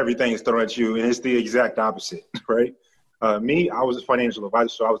everything is thrown at you. And it's the exact opposite, right? Me, I was a financial advisor.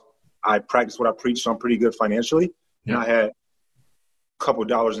 So I practiced what I preach. So I'm pretty good financially. Yeah. And I had a couple of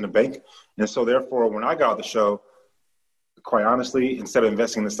dollars in the bank. And so therefore, when I got off the show, quite honestly, instead of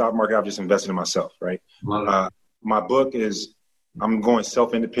investing in the stock market, I've just invested in myself, right? My book is, I'm going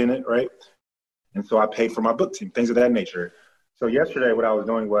self-independent, right? And so I paid for my book team, things of that nature. So yesterday, what I was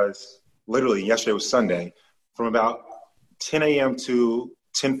doing was, literally, yesterday was Sunday, from about 10 a.m. to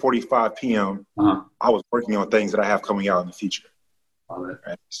 10:45 p.m., I was working on things that I have coming out in the future.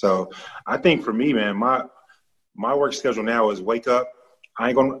 Right? So I think for me, man, my work schedule now is wake up.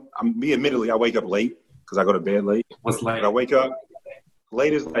 Admittedly, I wake up late because I go to bed late. What's late? But I wake up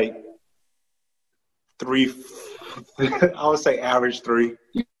late is like 3. I would say average 3.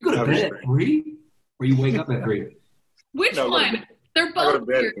 You go to bed at 3? Or you wake up at 3? Which one? They're both I go to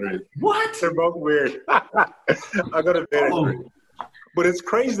bed weird. at 3. What? They're both weird. I go to bed at 3. But it's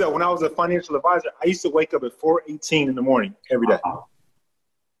crazy that when I was a financial advisor, I used to wake up at 4:18 in the morning every day.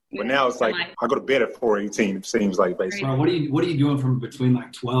 But now it's like I go to bed at 4:18. It seems like basically. Bro, what are you doing from between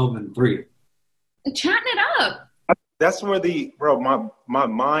like 12 and 3? Chatting it up. That's where my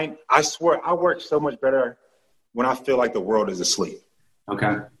mind. I swear, I work so much better when I feel like the world is asleep.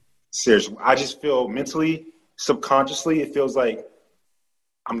 Okay. Seriously, I just feel mentally, subconsciously, it feels like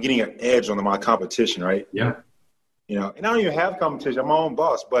I'm getting an edge on my competition, right? Yeah. And I don't even have competition. I'm my own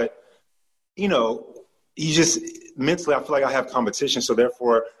boss, but you just mentally, I feel like I have competition. So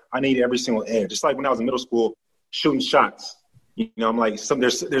therefore I need every single edge. Just like when I was in middle school shooting shots, I'm like,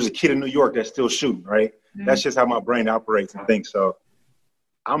 there's a kid in New York that's still shooting, right? Mm-hmm. That's just how my brain operates and thinks. So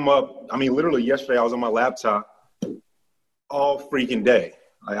I'm up. I mean, literally yesterday I was on my laptop all freaking day.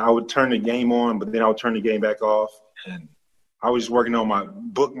 Like I would turn the game on, but then I would turn the game back off. And I was just working on my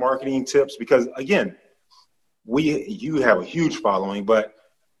book marketing tips because again, you have a huge following, but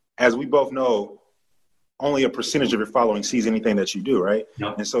as we both know, only a percentage of your following sees anything that you do, right?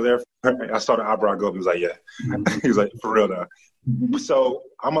 Yep. And so therefore, I saw the eyebrow go up. He was like, yeah. Mm-hmm. He was like, for real though. Mm-hmm. So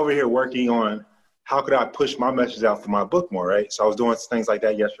I'm over here working on how could I push my message out for my book more, right? So I was doing things like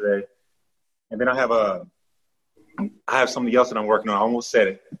that yesterday. And then I have something else that I'm working on. I almost said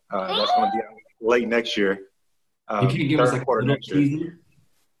it. That's going to be late next year. You can give us like a little teaser?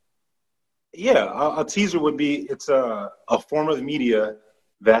 Yeah, a teaser would be, it's a form of media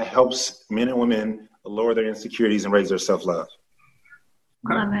that helps men and women lower their insecurities and raise their self-love.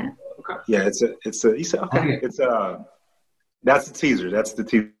 Love it. Okay. Yeah, you said, okay. That's the teaser. That's the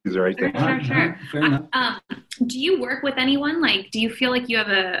teaser right there. Sure. Fair enough. Do you work with anyone? Like, do you feel like you have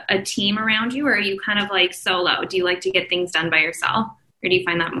a team around you, or are you kind of like solo? Do you like to get things done by yourself, or do you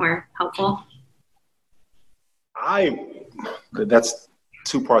find that more helpful? That's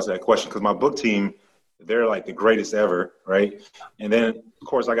two parts of that question, because my book team, they're like the greatest ever, right? And then, of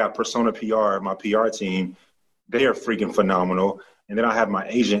course, I got Persona PR, my PR team. They are freaking phenomenal. And then I have my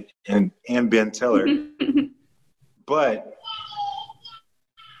agent and Ben Teller. But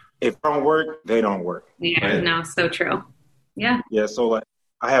if I don't work, they don't work. Yeah, right? No, so true. Yeah. Yeah, so like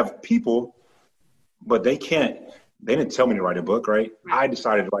I have people, but they didn't tell me to write a book, right? I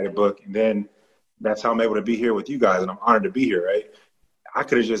decided to write a book, and then that's how I'm able to be here with you guys, and I'm honored to be here, right? I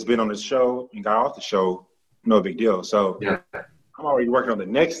could have just been on the show and got off the show, no big deal. So yeah. I'm already working on the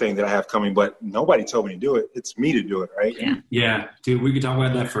next thing that I have coming, but nobody told me to do it. It's me to do it, right? Yeah, dude, we could talk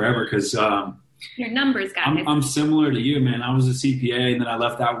about that forever because your numbers, guys. I'm similar to you, man. I was a CPA, and then I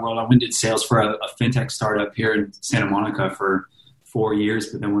left that world. I went and did sales for a fintech startup here in Santa Monica for 4 years.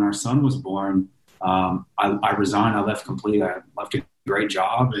 But then when our son was born, I resigned. I left completely. I left a great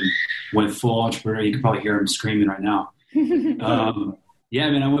job and went full entrepreneur. You can probably hear him screaming right now. Yeah,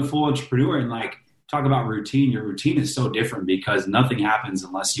 man, I went full entrepreneur, and like, talk about routine. Your routine is so different because nothing happens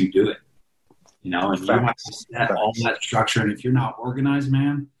unless you do it. And you have to set all that structure. And if you're not organized,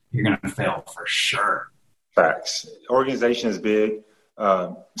 man, you're going to fail for sure. Facts. Organization is big.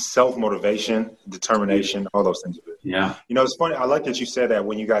 Self-motivation, determination, all those things are big. Yeah. It's funny. I like that you said that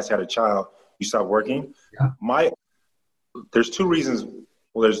when you guys had a child, you stopped working. Yeah. There's two reasons.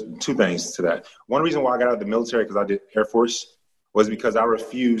 Well, there's two things to that. One reason why I got out of the military, because I did Air Force, was because I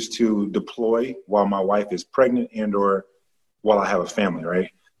refused to deploy while my wife is pregnant and or while I have a family, right?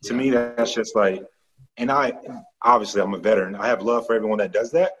 Yeah. To me, that's just like, and obviously I'm a veteran. I have love for everyone that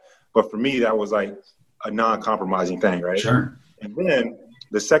does that. But for me, that was like a non-compromising thing, right? Sure. And then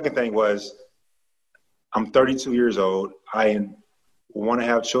the second thing was, I'm 32 years old. I want to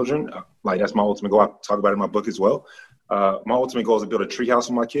have children. Like, that's my ultimate goal. I talk about it in my book as well. My ultimate goal is to build a treehouse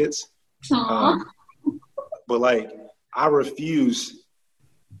with my kids. But like, I refuse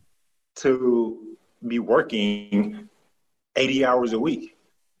to be working 80 hours a week.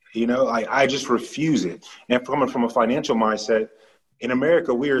 I just refuse it. And coming from a financial mindset, in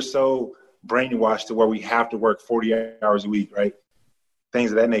America, we are so brainwashed to where we have to work 40 hours a week, right?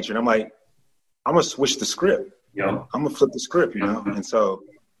 Things of that nature. And I'm like, I'm going to switch the script. Yeah. I'm going to flip the script, And so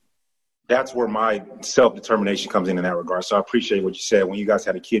that's where my self-determination comes in that regard. So I appreciate what you said. When you guys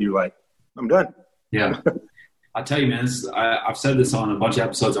had a kid, you're like, I'm done. Yeah. I tell you, man, I've said this on a bunch of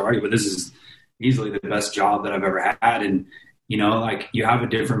episodes already, but this is, easily the best job that I've ever had. And, you know, like you have a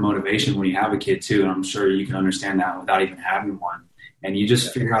different motivation when you have a kid too. And I'm sure you can understand that without even having one. And you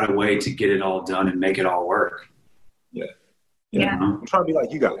just figure out a way to get it all done and make it all work. Yeah. I'm trying to be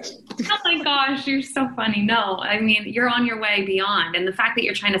like you guys. Oh my gosh, you're so funny. No, I mean, you're on your way beyond. And the fact that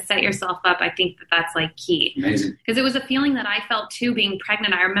you're trying to set yourself up, I think that that's like key. Amazing. Because it was a feeling that I felt too being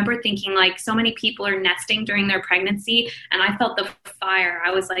pregnant. I remember thinking like so many people are nesting during their pregnancy, and I felt the fire.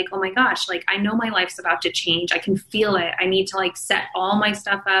 I was like, oh my gosh, like I know my life's about to change. I can feel it. I need to like set all my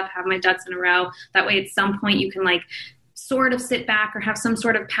stuff up, have my ducks in a row. That way at some point you can like sort of sit back or have some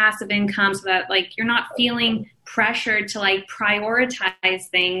sort of passive income so that like you're not feeling pressured to like prioritize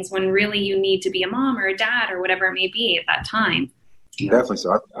things when really you need to be a mom or a dad or whatever it may be at that time. Definitely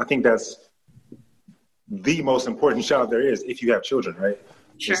so. I think that's the most important job there is if you have children, right?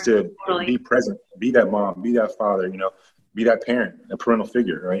 Sure, is to be present, be that mom, be that father, you know, be that parent, a parental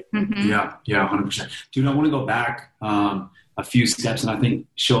figure, right? Mm-hmm. Yeah, 100%. Dude, I want to go back a few steps, and I think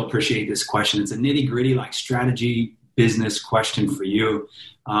she'll appreciate this question. It's a nitty-gritty like strategy business question for you.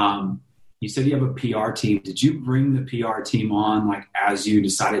 You said you have a PR team. Did you bring the PR team on like as you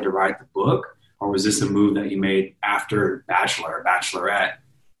decided to write the book, or was this a move that you made after Bachelor or Bachelorette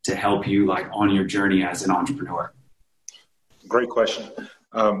to help you like on your journey as an entrepreneur? Great question.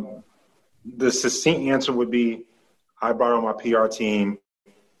 The succinct answer would be I brought on my PR team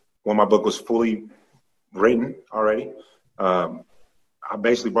when my book was fully written already. I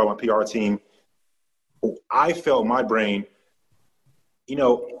basically brought my PR team. I felt my brain, you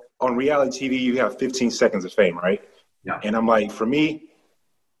know, on reality TV, you have 15 seconds of fame, right? Yeah. And I'm like, for me,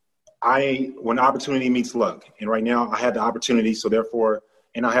 when opportunity meets luck, and right now I had the opportunity, so therefore,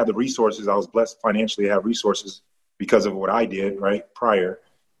 and I have the resources. I was blessed financially to have resources because of what I did, right, prior.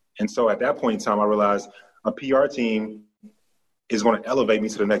 And so at that point in time, I realized a PR team is going to elevate me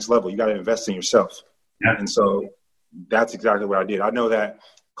to the next level. You got to invest in yourself. Yeah. And so that's exactly what I did. I know that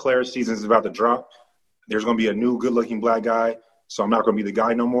Claire's season is about to drop. There's going to be a new good-looking black guy. So I'm not going to be the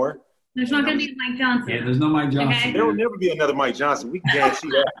guy no more. There's not going to be Mike Johnson. Yeah, there's no Mike Johnson. Okay. There will never be another Mike Johnson. We can guarantee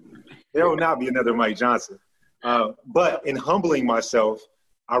that. There will not be another Mike Johnson. But in humbling myself,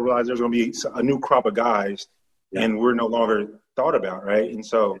 I realized there's going to be a new crop of guys, and we're no longer thought about, right? And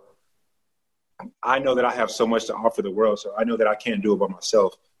so I know that I have so much to offer the world, so I know that I can't do it by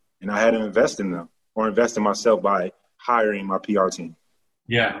myself. And I had to invest in them or invest in myself by hiring my PR team.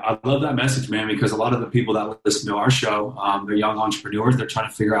 Yeah, I love that message, man, because a lot of the people that listen to our show, they're young entrepreneurs. They're trying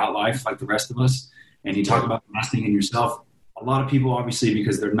to figure out life like the rest of us. And you talk about investing in yourself. A lot of people, obviously,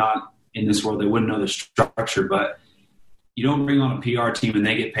 because they're not in this world, they wouldn't know the structure. But you don't bring on a PR team and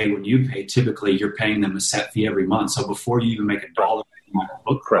they get paid when you pay. Typically, you're paying them a set fee every month. So before you even make $1 on a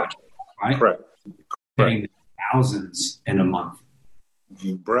book project, right? Correct. You're paying thousands in a month.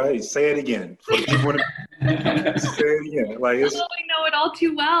 Right, say it again. Say it again. Like we know it all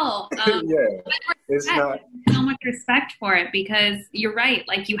too well. It's not so much respect for it because you're right.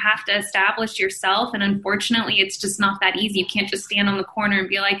 Like you have to establish yourself, and unfortunately, it's just not that easy. You can't just stand on the corner and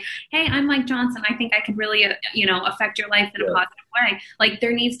be like, "Hey, I'm Mike Johnson. I think I could really, affect your life in a positive way." Like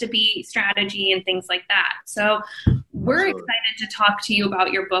there needs to be strategy and things like that. So we're excited to talk to you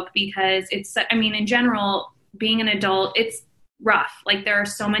about your book because it's. I mean, in general, being an adult, it's rough. Like there are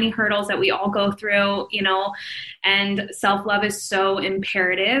so many hurdles that we all go through, and self-love is so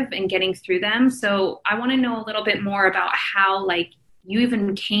imperative in getting through them. So I want to know a little bit more about how like you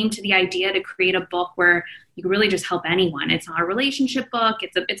even came to the idea to create a book where you can really just help anyone. It's not a relationship book.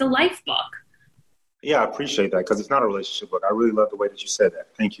 It's a life book. Yeah, I appreciate that because it's not a relationship book. I really love the way that you said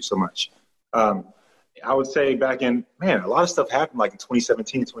that. Thank you so much. I would say back in, a lot of stuff happened like in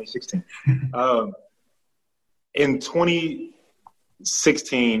 2017, 2016. In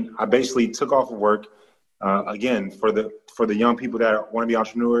 2016, I basically took off of work. Again, for the young people that want to be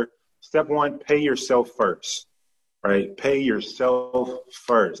entrepreneur, step one, pay yourself first, right? Pay yourself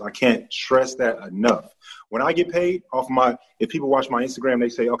first. I can't stress that enough. When I get paid off if people watch my Instagram, they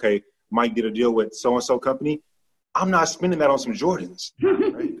say, okay, Mike did a deal with so-and-so company. I'm not spending that on some Jordans,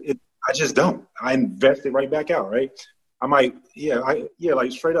 right? I just don't. I invest it right back out, right? I might,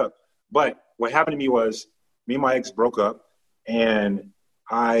 like straight up. But what happened to me was me and my ex broke up. And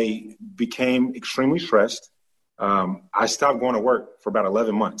I became extremely stressed. I stopped going to work for about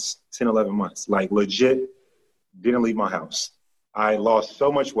 11 months, like legit didn't leave my house. I lost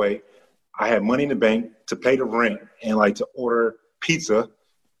so much weight. I had money in the bank to pay the rent and like to order pizza.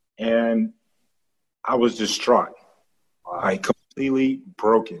 And I was distraught. I completely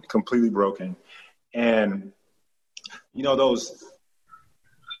broken. And, those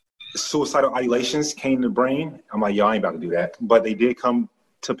suicidal ideations came to the brain. I'm like, I ain't about to do that. But they did come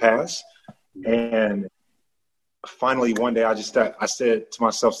to pass. And finally, one day I said to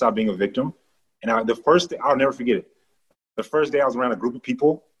myself, stop being a victim. And I'll never forget it. The first day I was around a group of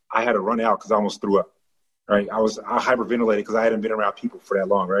people, I had to run out because I almost threw up, right? I hyperventilated because I hadn't been around people for that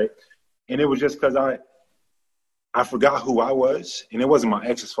long, right? And it was just because I forgot who I was, and it wasn't my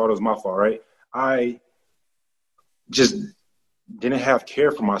ex's fault, it was my fault, right? I just didn't have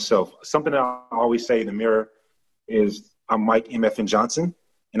care for myself. Something that I always say in the mirror is, I'm Mike MFN Johnson.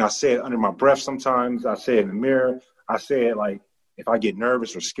 And I say it under my breath sometimes. I say it in the mirror. I say it like, if I get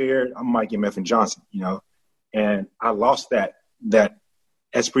nervous or scared, I'm Mike MFN Johnson, you know? And I lost that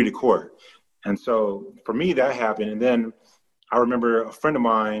esprit de corps. And so for me, that happened. And then I remember a friend of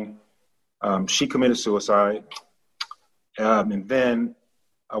mine, she committed suicide. And then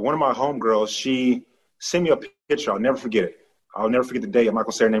one of my homegirls, she sent me a picture. I'll never forget it. I'll never forget the day. I'm not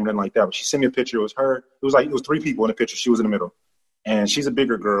going to say her name or nothing like that, but she sent me a picture. It was her. It was 3 people in the picture. She was in the middle. And she's a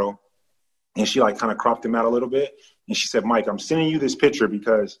bigger girl. And she like kind of cropped him out a little bit. And she said, Mike, I'm sending you this picture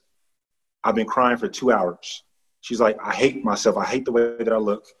because I've been crying for 2 hours. She's like, I hate myself. I hate the way that I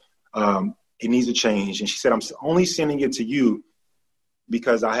look. It needs to change. And she said, I'm only sending it to you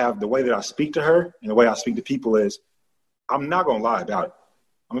because I have the way that I speak to her and the way I speak to people is, I'm not going to lie about it.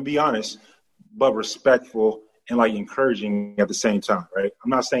 I'm going to be honest, but respectful and like encouraging at the same time, right? I'm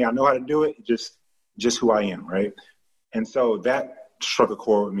not saying I know how to do it, just who I am, right? And so that struck a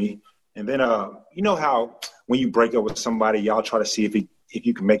chord with me. And then, you know how when you break up with somebody, y'all try to see if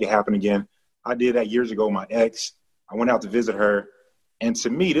you can make it happen again. I did that years ago with my ex. I went out to visit her. And to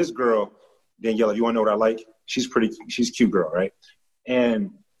me, this girl, Danielle, if you want to know what I like, she's a cute girl, right?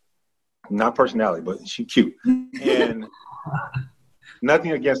 And not personality, but she's cute. And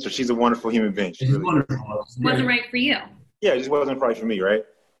nothing against her. She's a wonderful human being. She's really wonderful. Wasn't right for you. Yeah, it just wasn't right for me, right?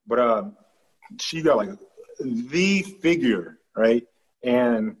 But she got like the figure, right?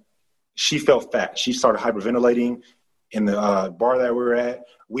 And she felt fat. She started hyperventilating in the bar that we were at.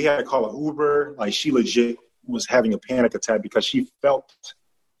 We had to call an Uber. Like, she legit was having a panic attack because she felt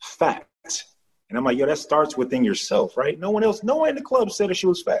fat. And I'm like, yo, that starts within yourself, right? No one in the club said that she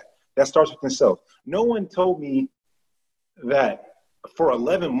was fat. That starts with yourself. No one told me that for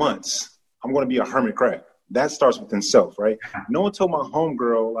 11 months, I'm going to be a hermit crab. That starts within self, right? No one told my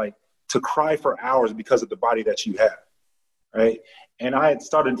homegirl, like, to cry for hours because of the body that you have, right? And I had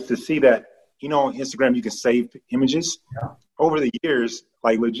started to see that, you know, on Instagram, you can save images. Yeah. Over the years,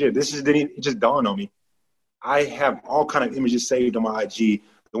 like, legit, it just dawned on me. I have all kind of images saved on my IG.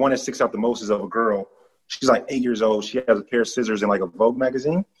 The one that sticks out the most is of a girl. She's like 8 years old. She has a pair of scissors in like a Vogue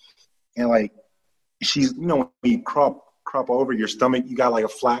magazine. And like, she's, you know, when you crop over your stomach, you got like a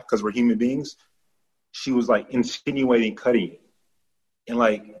flap because we're human beings. She was like insinuating cutting. And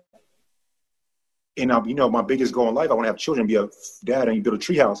like, you know, my biggest goal in life, I want to have children, be a dad, and you build a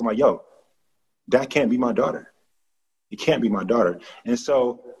treehouse. I'm like, yo, that can't be my daughter. It can't be my daughter. And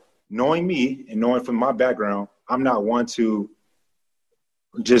so knowing me and knowing from my background, I'm not one to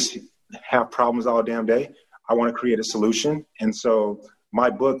just have problems all damn day. I want to create a solution. And so my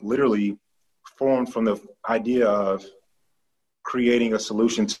book literally formed from the idea of creating a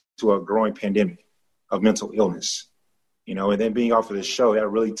solution to a growing pandemic of mental illness, you know, and then being off of the show, that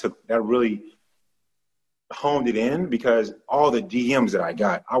really honed it in, because all the DMs that I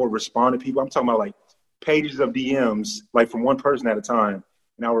got, I would respond to people. I'm talking about like pages of DMs, like from one person at a time,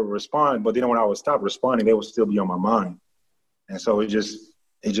 and I would respond. But then when I would stop responding, they would still be on my mind. And so it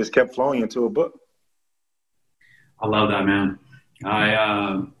just kept flowing into a book. I love that, man.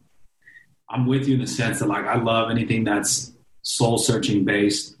 I'm with you in the sense that, like, I love anything that's soul searching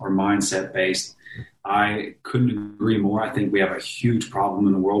based or mindset based. I couldn't agree more. I think we have a huge problem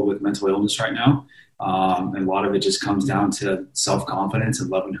in the world with mental illness right now. And a lot of it just comes down to self-confidence and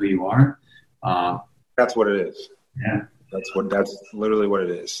loving who you are. That's what it is. Yeah. That's literally what it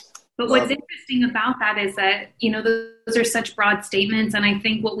is. But what's interesting about that is that, you know, those are such broad statements. And I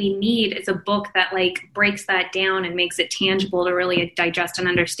think what we need is a book that like breaks that down and makes it tangible to really digest and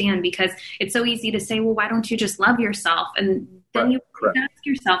understand, because it's so easy to say, well, why don't you just love yourself? And then you ask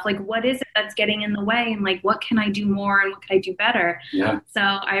yourself, like, what is it that's getting in the way? And like, what can I do more? And what can I do better? Yeah. So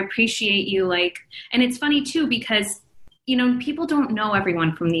I appreciate you. Like, and it's funny too, because you know, people don't know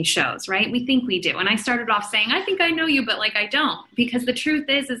everyone from these shows, right? We think we do. And I started off saying, I think I know you, but like, I don't, because the truth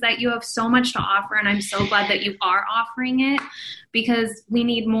is that you have so much to offer. And I'm so glad that you are offering it, because we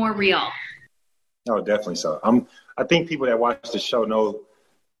need more real. Oh, definitely so. I think people that watch the show know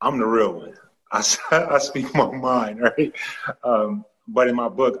I'm the real one. I speak my mind, right? But in my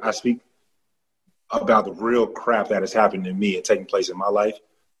book, I speak about the real crap that has happened to me and taking place in my life.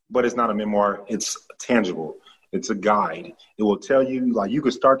 But it's not a memoir. It's tangible. It's a guide. It will tell you, like, you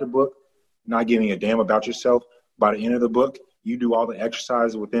could start the book not giving a damn about yourself, by the end of the book, you do all the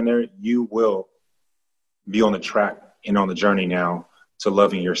exercises within there, you will be on the track and on the journey now to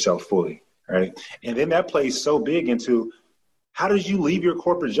loving yourself fully, right? And then that plays so big into how did you leave your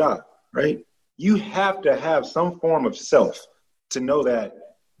corporate job, right? You have to have some form of self to know that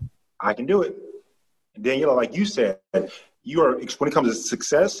I can do it. And Daniela, like you said, you are, when it comes to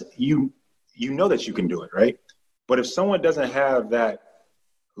success, you know that you can do it, right? But if someone doesn't have that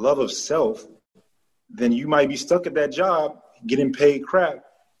love of self, then you might be stuck at that job getting paid crap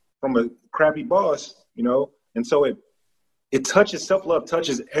from a crappy boss, you know? And so it touches, self-love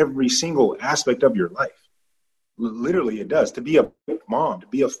touches every single aspect of your life. Literally it does. To be a mom, to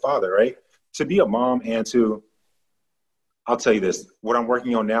be a father, right? To be a mom and to, I'll tell you this, what I'm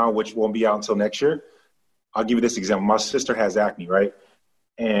working on now, which won't be out until next year, I'll give you this example. My sister has acne, right?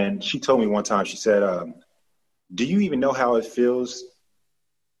 And she told me one time, she said, do you even know how it feels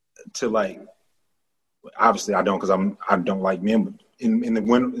to, like, obviously I don't, because I don't like men, but in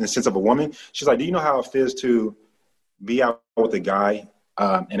the sense of a woman, she's like, do you know how it feels to be out with a guy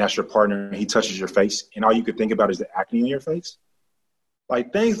and that's your partner and he touches your face and all you could think about is the acne on your face?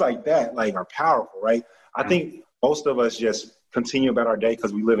 Like things like that, like, are powerful, right? I think most of us just continue about our day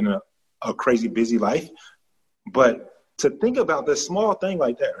because we live in a crazy busy life. But to think about this small thing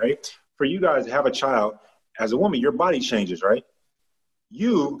like that, right? For you guys to have a child, as a woman, your body changes, right?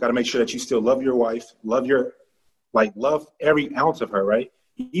 You got to make sure that you still love your wife, love every ounce of her, right?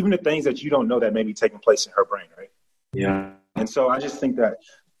 Even the things that you don't know that may be taking place in her brain, right? Yeah. And so I just think that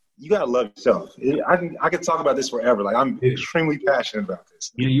you got to love yourself. I could talk about this forever. Like, I'm extremely passionate about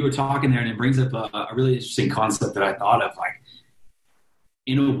this. You know, you were talking there and it brings up a really interesting concept that I thought of. Like,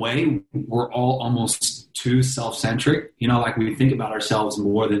 in a way, we're all almost too self-centric. You know, like we think about ourselves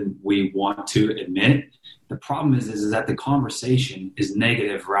more than we want to admit. The problem is that the conversation is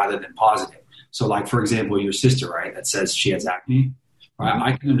negative rather than positive. So, like, for example, your sister, right, that says she has acne, right?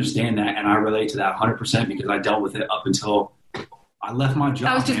 I can understand that, and I relate to that 100% because I dealt with it up until I left my job.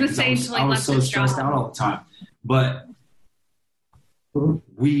 I was just going to say, I was so stressed out all the time. But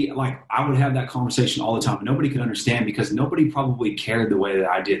I would have that conversation all the time. Nobody could understand because nobody probably cared the way that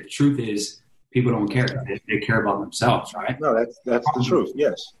I did. The truth is, people don't care. They care about themselves, right? No, that's the truth.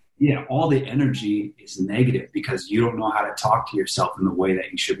 Yes. Yeah, all the energy is negative because you don't know how to talk to yourself in the way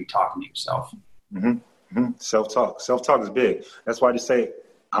that you should be talking to yourself. Mm-hmm. Mm-hmm. Self-talk is big. That's why I just say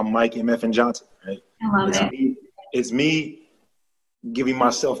I'm Mike M.F. Johnson, right? I love it. It's me giving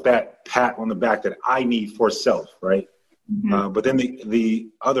myself that pat on the back that I need for self, right? Mm-hmm. But then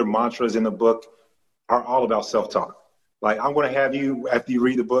the other mantras in the book are all about self-talk. Like, I'm going to have you, after you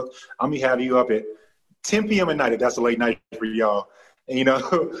read the book, I'm going to have you up at 10 p.m. at night, if that's a late night for y'all. And, you know,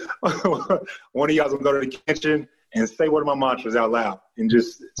 one of y'all's going to go to the kitchen and say one of my mantras out loud and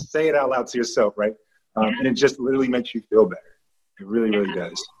just say it out loud to yourself, right? And it just literally makes you feel better. It really, really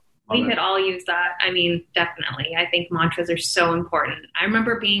does. We could all use that. I mean, definitely. I think mantras are so important. I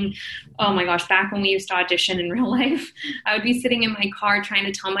remember being, oh my gosh, back when we used to audition in real life, I would be sitting in my car trying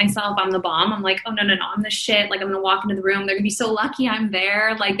to tell myself I'm the bomb. I'm like, oh, no, I'm the shit. Like, I'm going to walk into the room. They're going to be so lucky I'm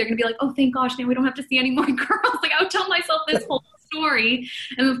there. Like, they're going to be like, oh, thank gosh, now we don't have to see any more girls. Like, I would tell myself this whole story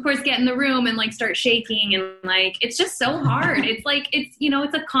and of course get in the room and like start shaking and like it's just so hard. It's like it's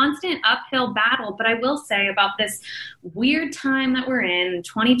a constant uphill battle. But I will say about this weird time that we're in,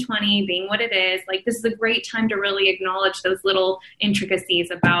 2020 being what it is, like this is a great time to really acknowledge those little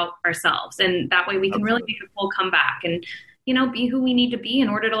intricacies about ourselves, and that way we can really make a full comeback and be who we need to be in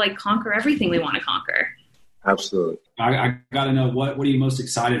order to like conquer everything we want to conquer. Absolutely. I got to know what are you most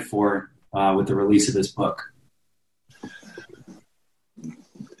excited for with the release of this book?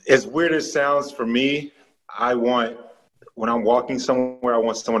 As weird as it sounds for me, when I'm walking somewhere, I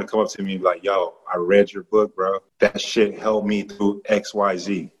want someone to come up to me and be like, yo, I read your book, bro. That shit helped me through X, Y,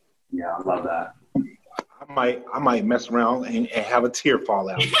 Z. Yeah, I love that. I might mess around and have a tear fall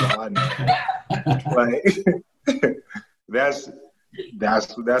out. I know. Like, that's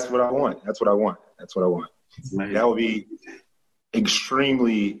what I want. That's what I want. That would be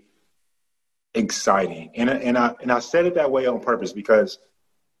extremely exciting. And I said it that way on purpose because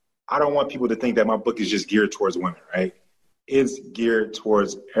I don't want people to think that my book is just geared towards women, right? It's geared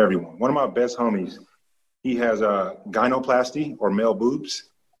towards everyone. One of my best homies, he has a gynoplasty or male boobs,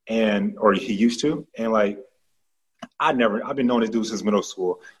 or he used to. And like, I've been knowing this dude since middle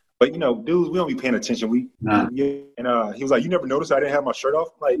school. But dudes, we don't be paying attention. And he was like, you never noticed I didn't have my shirt off?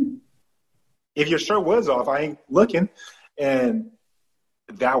 Like, if your shirt was off, I ain't looking. And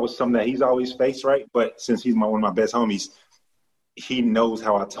that was something that he's always faced, right? But since he's one of my best homies, he knows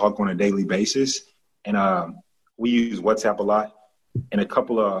how I talk on a daily basis. And we use WhatsApp a lot. And a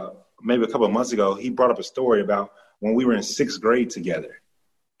couple of maybe a couple of months ago, he brought up a story about when we were in 6th grade together.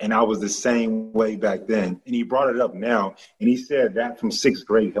 And I was the same way back then. And he brought it up now. And he said that from 6th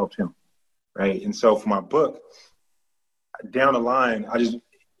grade helped him. Right. And so for my book, down the line,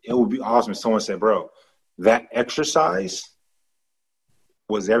 it would be awesome if someone said, bro, that exercise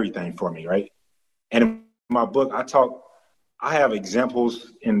was everything for me. Right. And in my book, I have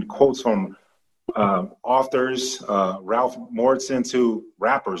examples and quotes from authors, Ralph Morrison, to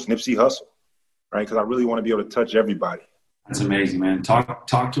rappers, Nipsey Hussle. Right. Because I really want to be able to touch everybody. That's amazing, man.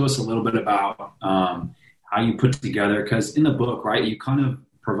 Talk to us a little bit about how you put together, because in the book, right, you kind of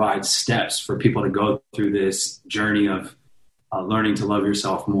provide steps for people to go through this journey of learning to love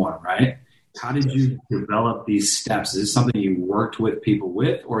yourself more, right? How did you develop these steps? Is this something you worked with people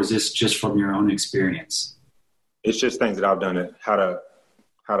with, or is this just from your own experience? It's just things that I've done, how to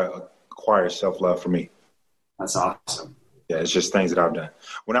acquire self-love for me. That's awesome. Yeah, it's just things that I've done.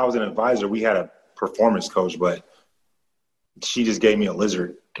 When I was an advisor, we had a performance coach, but she just gave me a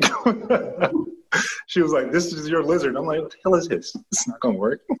lizard. She was like, this is your lizard. I'm like, what the hell is this? It's not going to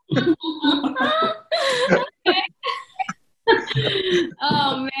work.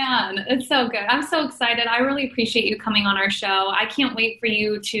 Oh, man. It's so good. I'm so excited. I really appreciate you coming on our show. I can't wait for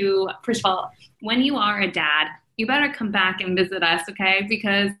you to, first of all, when you are a dad, you better come back and visit us, okay?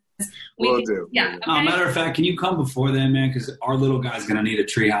 Because we'll do. Yeah. Okay? Matter of fact, can you come before then, man? Because our little guy's going to need a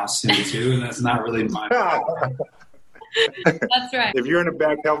treehouse soon, too, and that's not really my That's right. If you're in the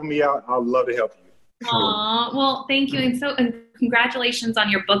back helping me out, I'd love to help you. Aw, well, thank you. And congratulations on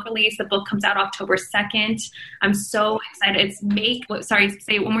your book release. The book comes out October 2nd. I'm so excited. It's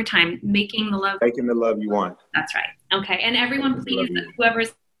say it one more time. Making the Love You Want. That's right. Okay. And everyone, please,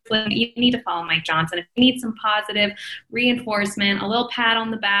 whoever's listening, you need to follow Mike Johnson. If you need some positive reinforcement, a little pat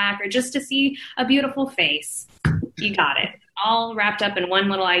on the back, or just to see a beautiful face, you got it. All wrapped up in one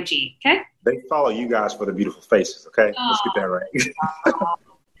little IG. Okay. They follow you guys for the beautiful faces. Okay. Let's get that right.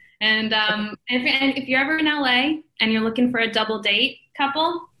 And if you're ever in LA and you're looking for a double date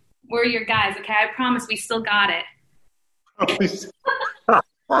couple, we're your guys. Okay. I promise we still got it.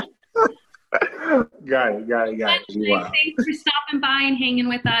 Got it. Wow. Thanks for stopping by and hanging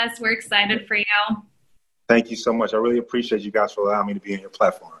with us. We're excited for you. Thank you so much. I really appreciate you guys for allowing me to be on your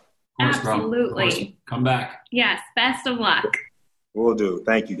platform. Absolutely. Come back. Yes. Best of luck. Will do.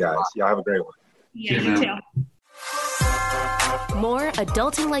 Thank you, guys. Y'all have a great one. Yeah, you too. More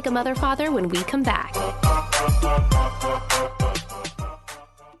Adulting Like a Mother Father when we come back.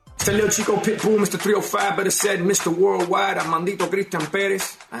 It's the Lil Chico Pitbull, Mr. 305, better said Mr. Worldwide. I'm Mandito Cristian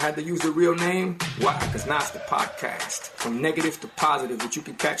Perez. I had to use the real name. Why? Because now it's the podcast. From negative to positive, which you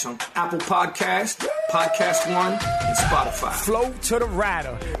can catch on Apple Podcast, Podcast One, and Spotify. Flow to the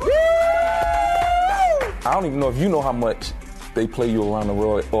rider. I don't even know if you know how much they play you around the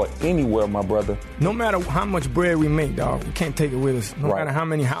world or anywhere, my brother. No matter how much bread we make, dog, we can't take it with us. No matter how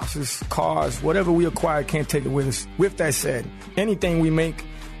many houses, cars, whatever we acquire, can't take it with us. With that said, anything we make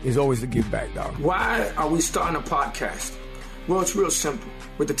is always to give back, dog. Why are we starting a podcast? Well, it's real simple.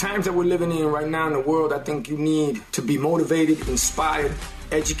 With the times that we're living in right now in the world, I think you need to be motivated, inspired,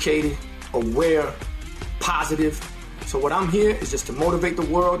 educated, aware, positive. So what I'm here is just to motivate the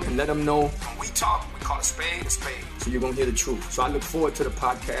world and let them know when we talk, we call a spade a spade. So you're going to hear the truth. So I look forward to the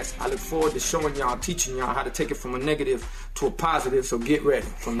podcast. I look forward to showing y'all, teaching y'all how to take it from a negative to a positive. So get ready.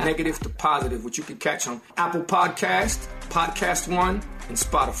 From negative to positive, which you can catch on Apple Podcast, Podcast One, and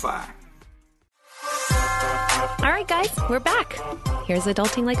Spotify. All right, guys, we're back. Here's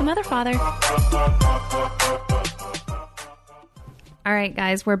Adulting Like a Mother Father. All right,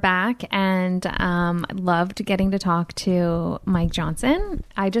 guys, we're back, and I loved getting to talk to Mike Johnson.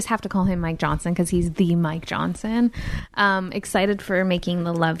 I just have to call him Mike Johnson because he's the Mike Johnson. Excited for Making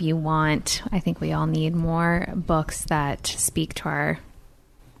the Love You Want. I think we all need more books that speak to our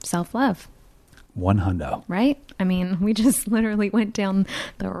self-love. 100. Right? I mean, we just literally went down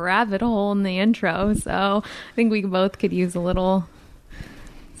the rabbit hole in the intro, so I think we both could use a little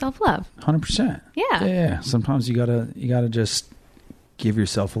self-love. 100%. Yeah. Sometimes you gotta just give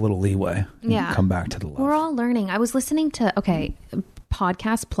yourself a little leeway and come back to the love. We're all learning. I was listening to,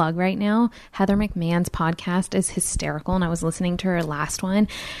 podcast plug right now. Heather McMahon's podcast is hysterical, and I was listening to her last one,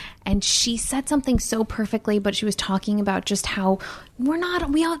 and she said something so perfectly, but she was talking about just how we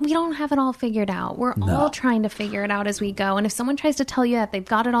don't have it all figured out. We're all trying to figure it out as we go. And if someone tries to tell you that they've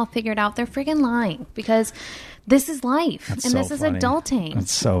got it all figured out, they're friggin' lying, because this is life. This is adulting.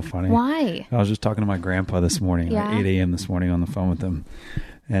 That's so funny. Why? I was just talking to my grandpa this morning, at 8 a.m. this morning on the phone with him.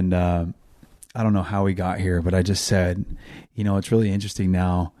 And I don't know how we got here, but I just said, it's really interesting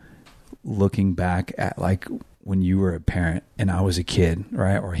now looking back at like when you were a parent and I was a kid,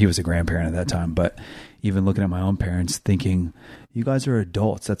 right? Or he was a grandparent at that time. But even looking at my own parents thinking, you guys are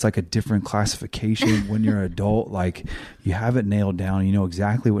adults. That's like a different classification. When you're an adult, like you have it nailed down. You know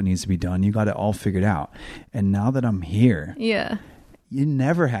exactly what needs to be done. You got it all figured out. And now that I'm here, you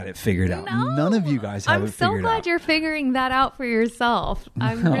never had it figured out. No, none of you guys have it figured out. I'm so glad you're figuring that out for yourself.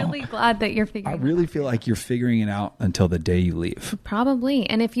 I'm really glad that you're figuring it out. I really feel like you're figuring it out until the day you leave. Probably.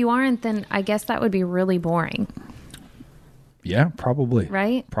 And if you aren't, then I guess that would be really boring. Yeah, probably.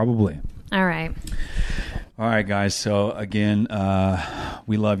 Right? Probably. All right. All right, guys. So again,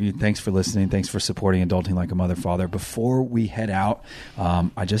 we love you. Thanks for listening. Thanks for supporting Adulting Like a Mother Father. Before we head out,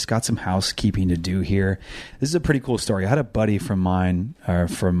 I just got some housekeeping to do here. This is a pretty cool story. I had a buddy from my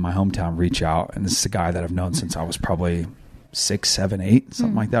hometown reach out, and this is a guy that I've known since I was probably 6, 7, 8,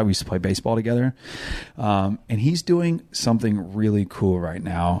 something like that. We used to play baseball together. And he's doing something really cool right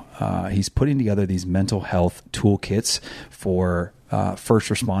now. He's putting together these mental health toolkits for first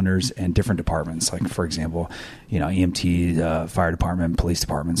responders and different departments, like, for example, EMT, fire department, police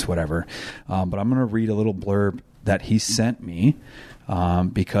departments, whatever. But I'm going to read a little blurb that he sent me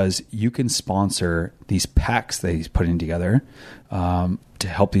because you can sponsor these packs that he's putting together to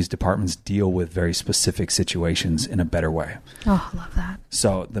help these departments deal with very specific situations in a better way. Oh, I love that.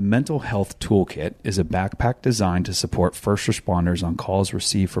 So the Mental Health Toolkit is a backpack designed to support first responders on calls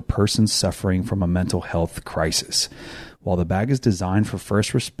received for persons suffering from a mental health crisis. While the bag is designed for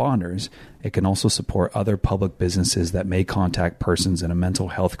first responders, it can also support other public businesses that may contact persons in a mental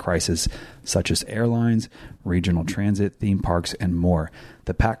health crisis, such as airlines, regional transit, theme parks, and more.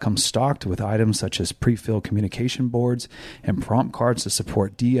 The pack comes stocked with items such as pre-filled communication boards and prompt cards to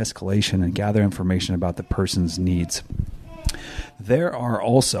support de-escalation and gather information about the person's needs. There are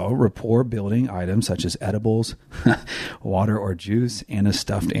also rapport-building items such as edibles, water or juice, and a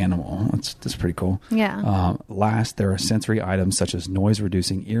stuffed animal. That's pretty cool. Yeah. Last, there are sensory items such as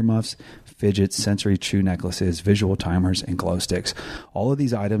noise-reducing earmuffs, fidgets, sensory chew necklaces, visual timers, and glow sticks. All of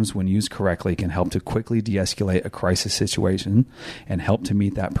these items, when used correctly, can help to quickly de-escalate a crisis situation and help to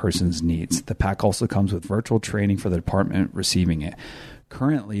meet that person's needs. The pack also comes with virtual training for the department receiving it.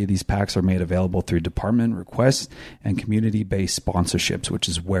 Currently, these packs are made available through department requests and community-based sponsorships, which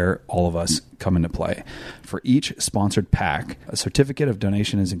is where all of us come into play. For each sponsored pack, a certificate of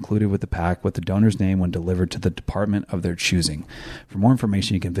donation is included with the pack with the donor's name when delivered to the department of their choosing. For more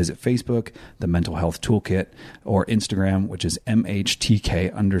information, you can visit Facebook, the Mental Health Toolkit, or Instagram, which is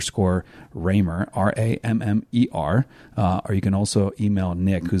MHTK_Rammer, RAMMER, or you can also email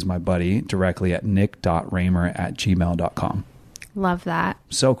Nick, who's my buddy, directly at nick.rammer@gmail.com. Love that.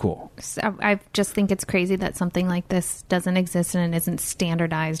 So cool. So I just think it's crazy that something like this doesn't exist and isn't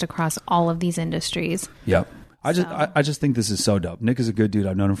standardized across all of these industries. Yep. I just think this is so dope. Nick is a good dude.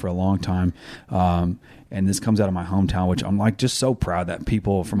 I've known him for a long time. And this comes out of my hometown, which I'm like just so proud that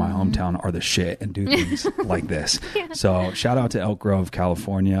people from my hometown are the shit and do things like this. Yeah. So shout out to Elk Grove,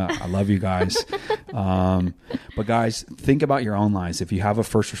 California. I love you guys. But guys, think about your own lives. If you have a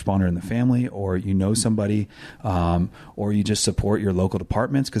first responder in the family, or you know somebody, or you just support your local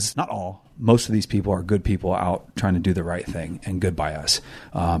departments, because not all, most of these people are good people out trying to do the right thing and good by us.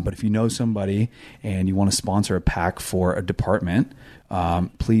 But if you know somebody and you want to sponsor a pack for a department,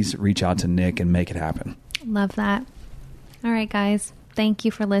 please reach out to Nick and make it happen. Love that. All right, guys. Thank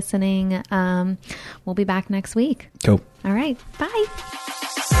you for listening. We'll be back next week. Cool. All right. Bye.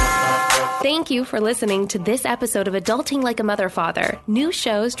 Thank you for listening to this episode of Adulting Like a Mother Father. New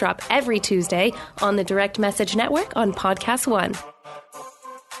shows drop every Tuesday on the Direct Message Network on Podcast One.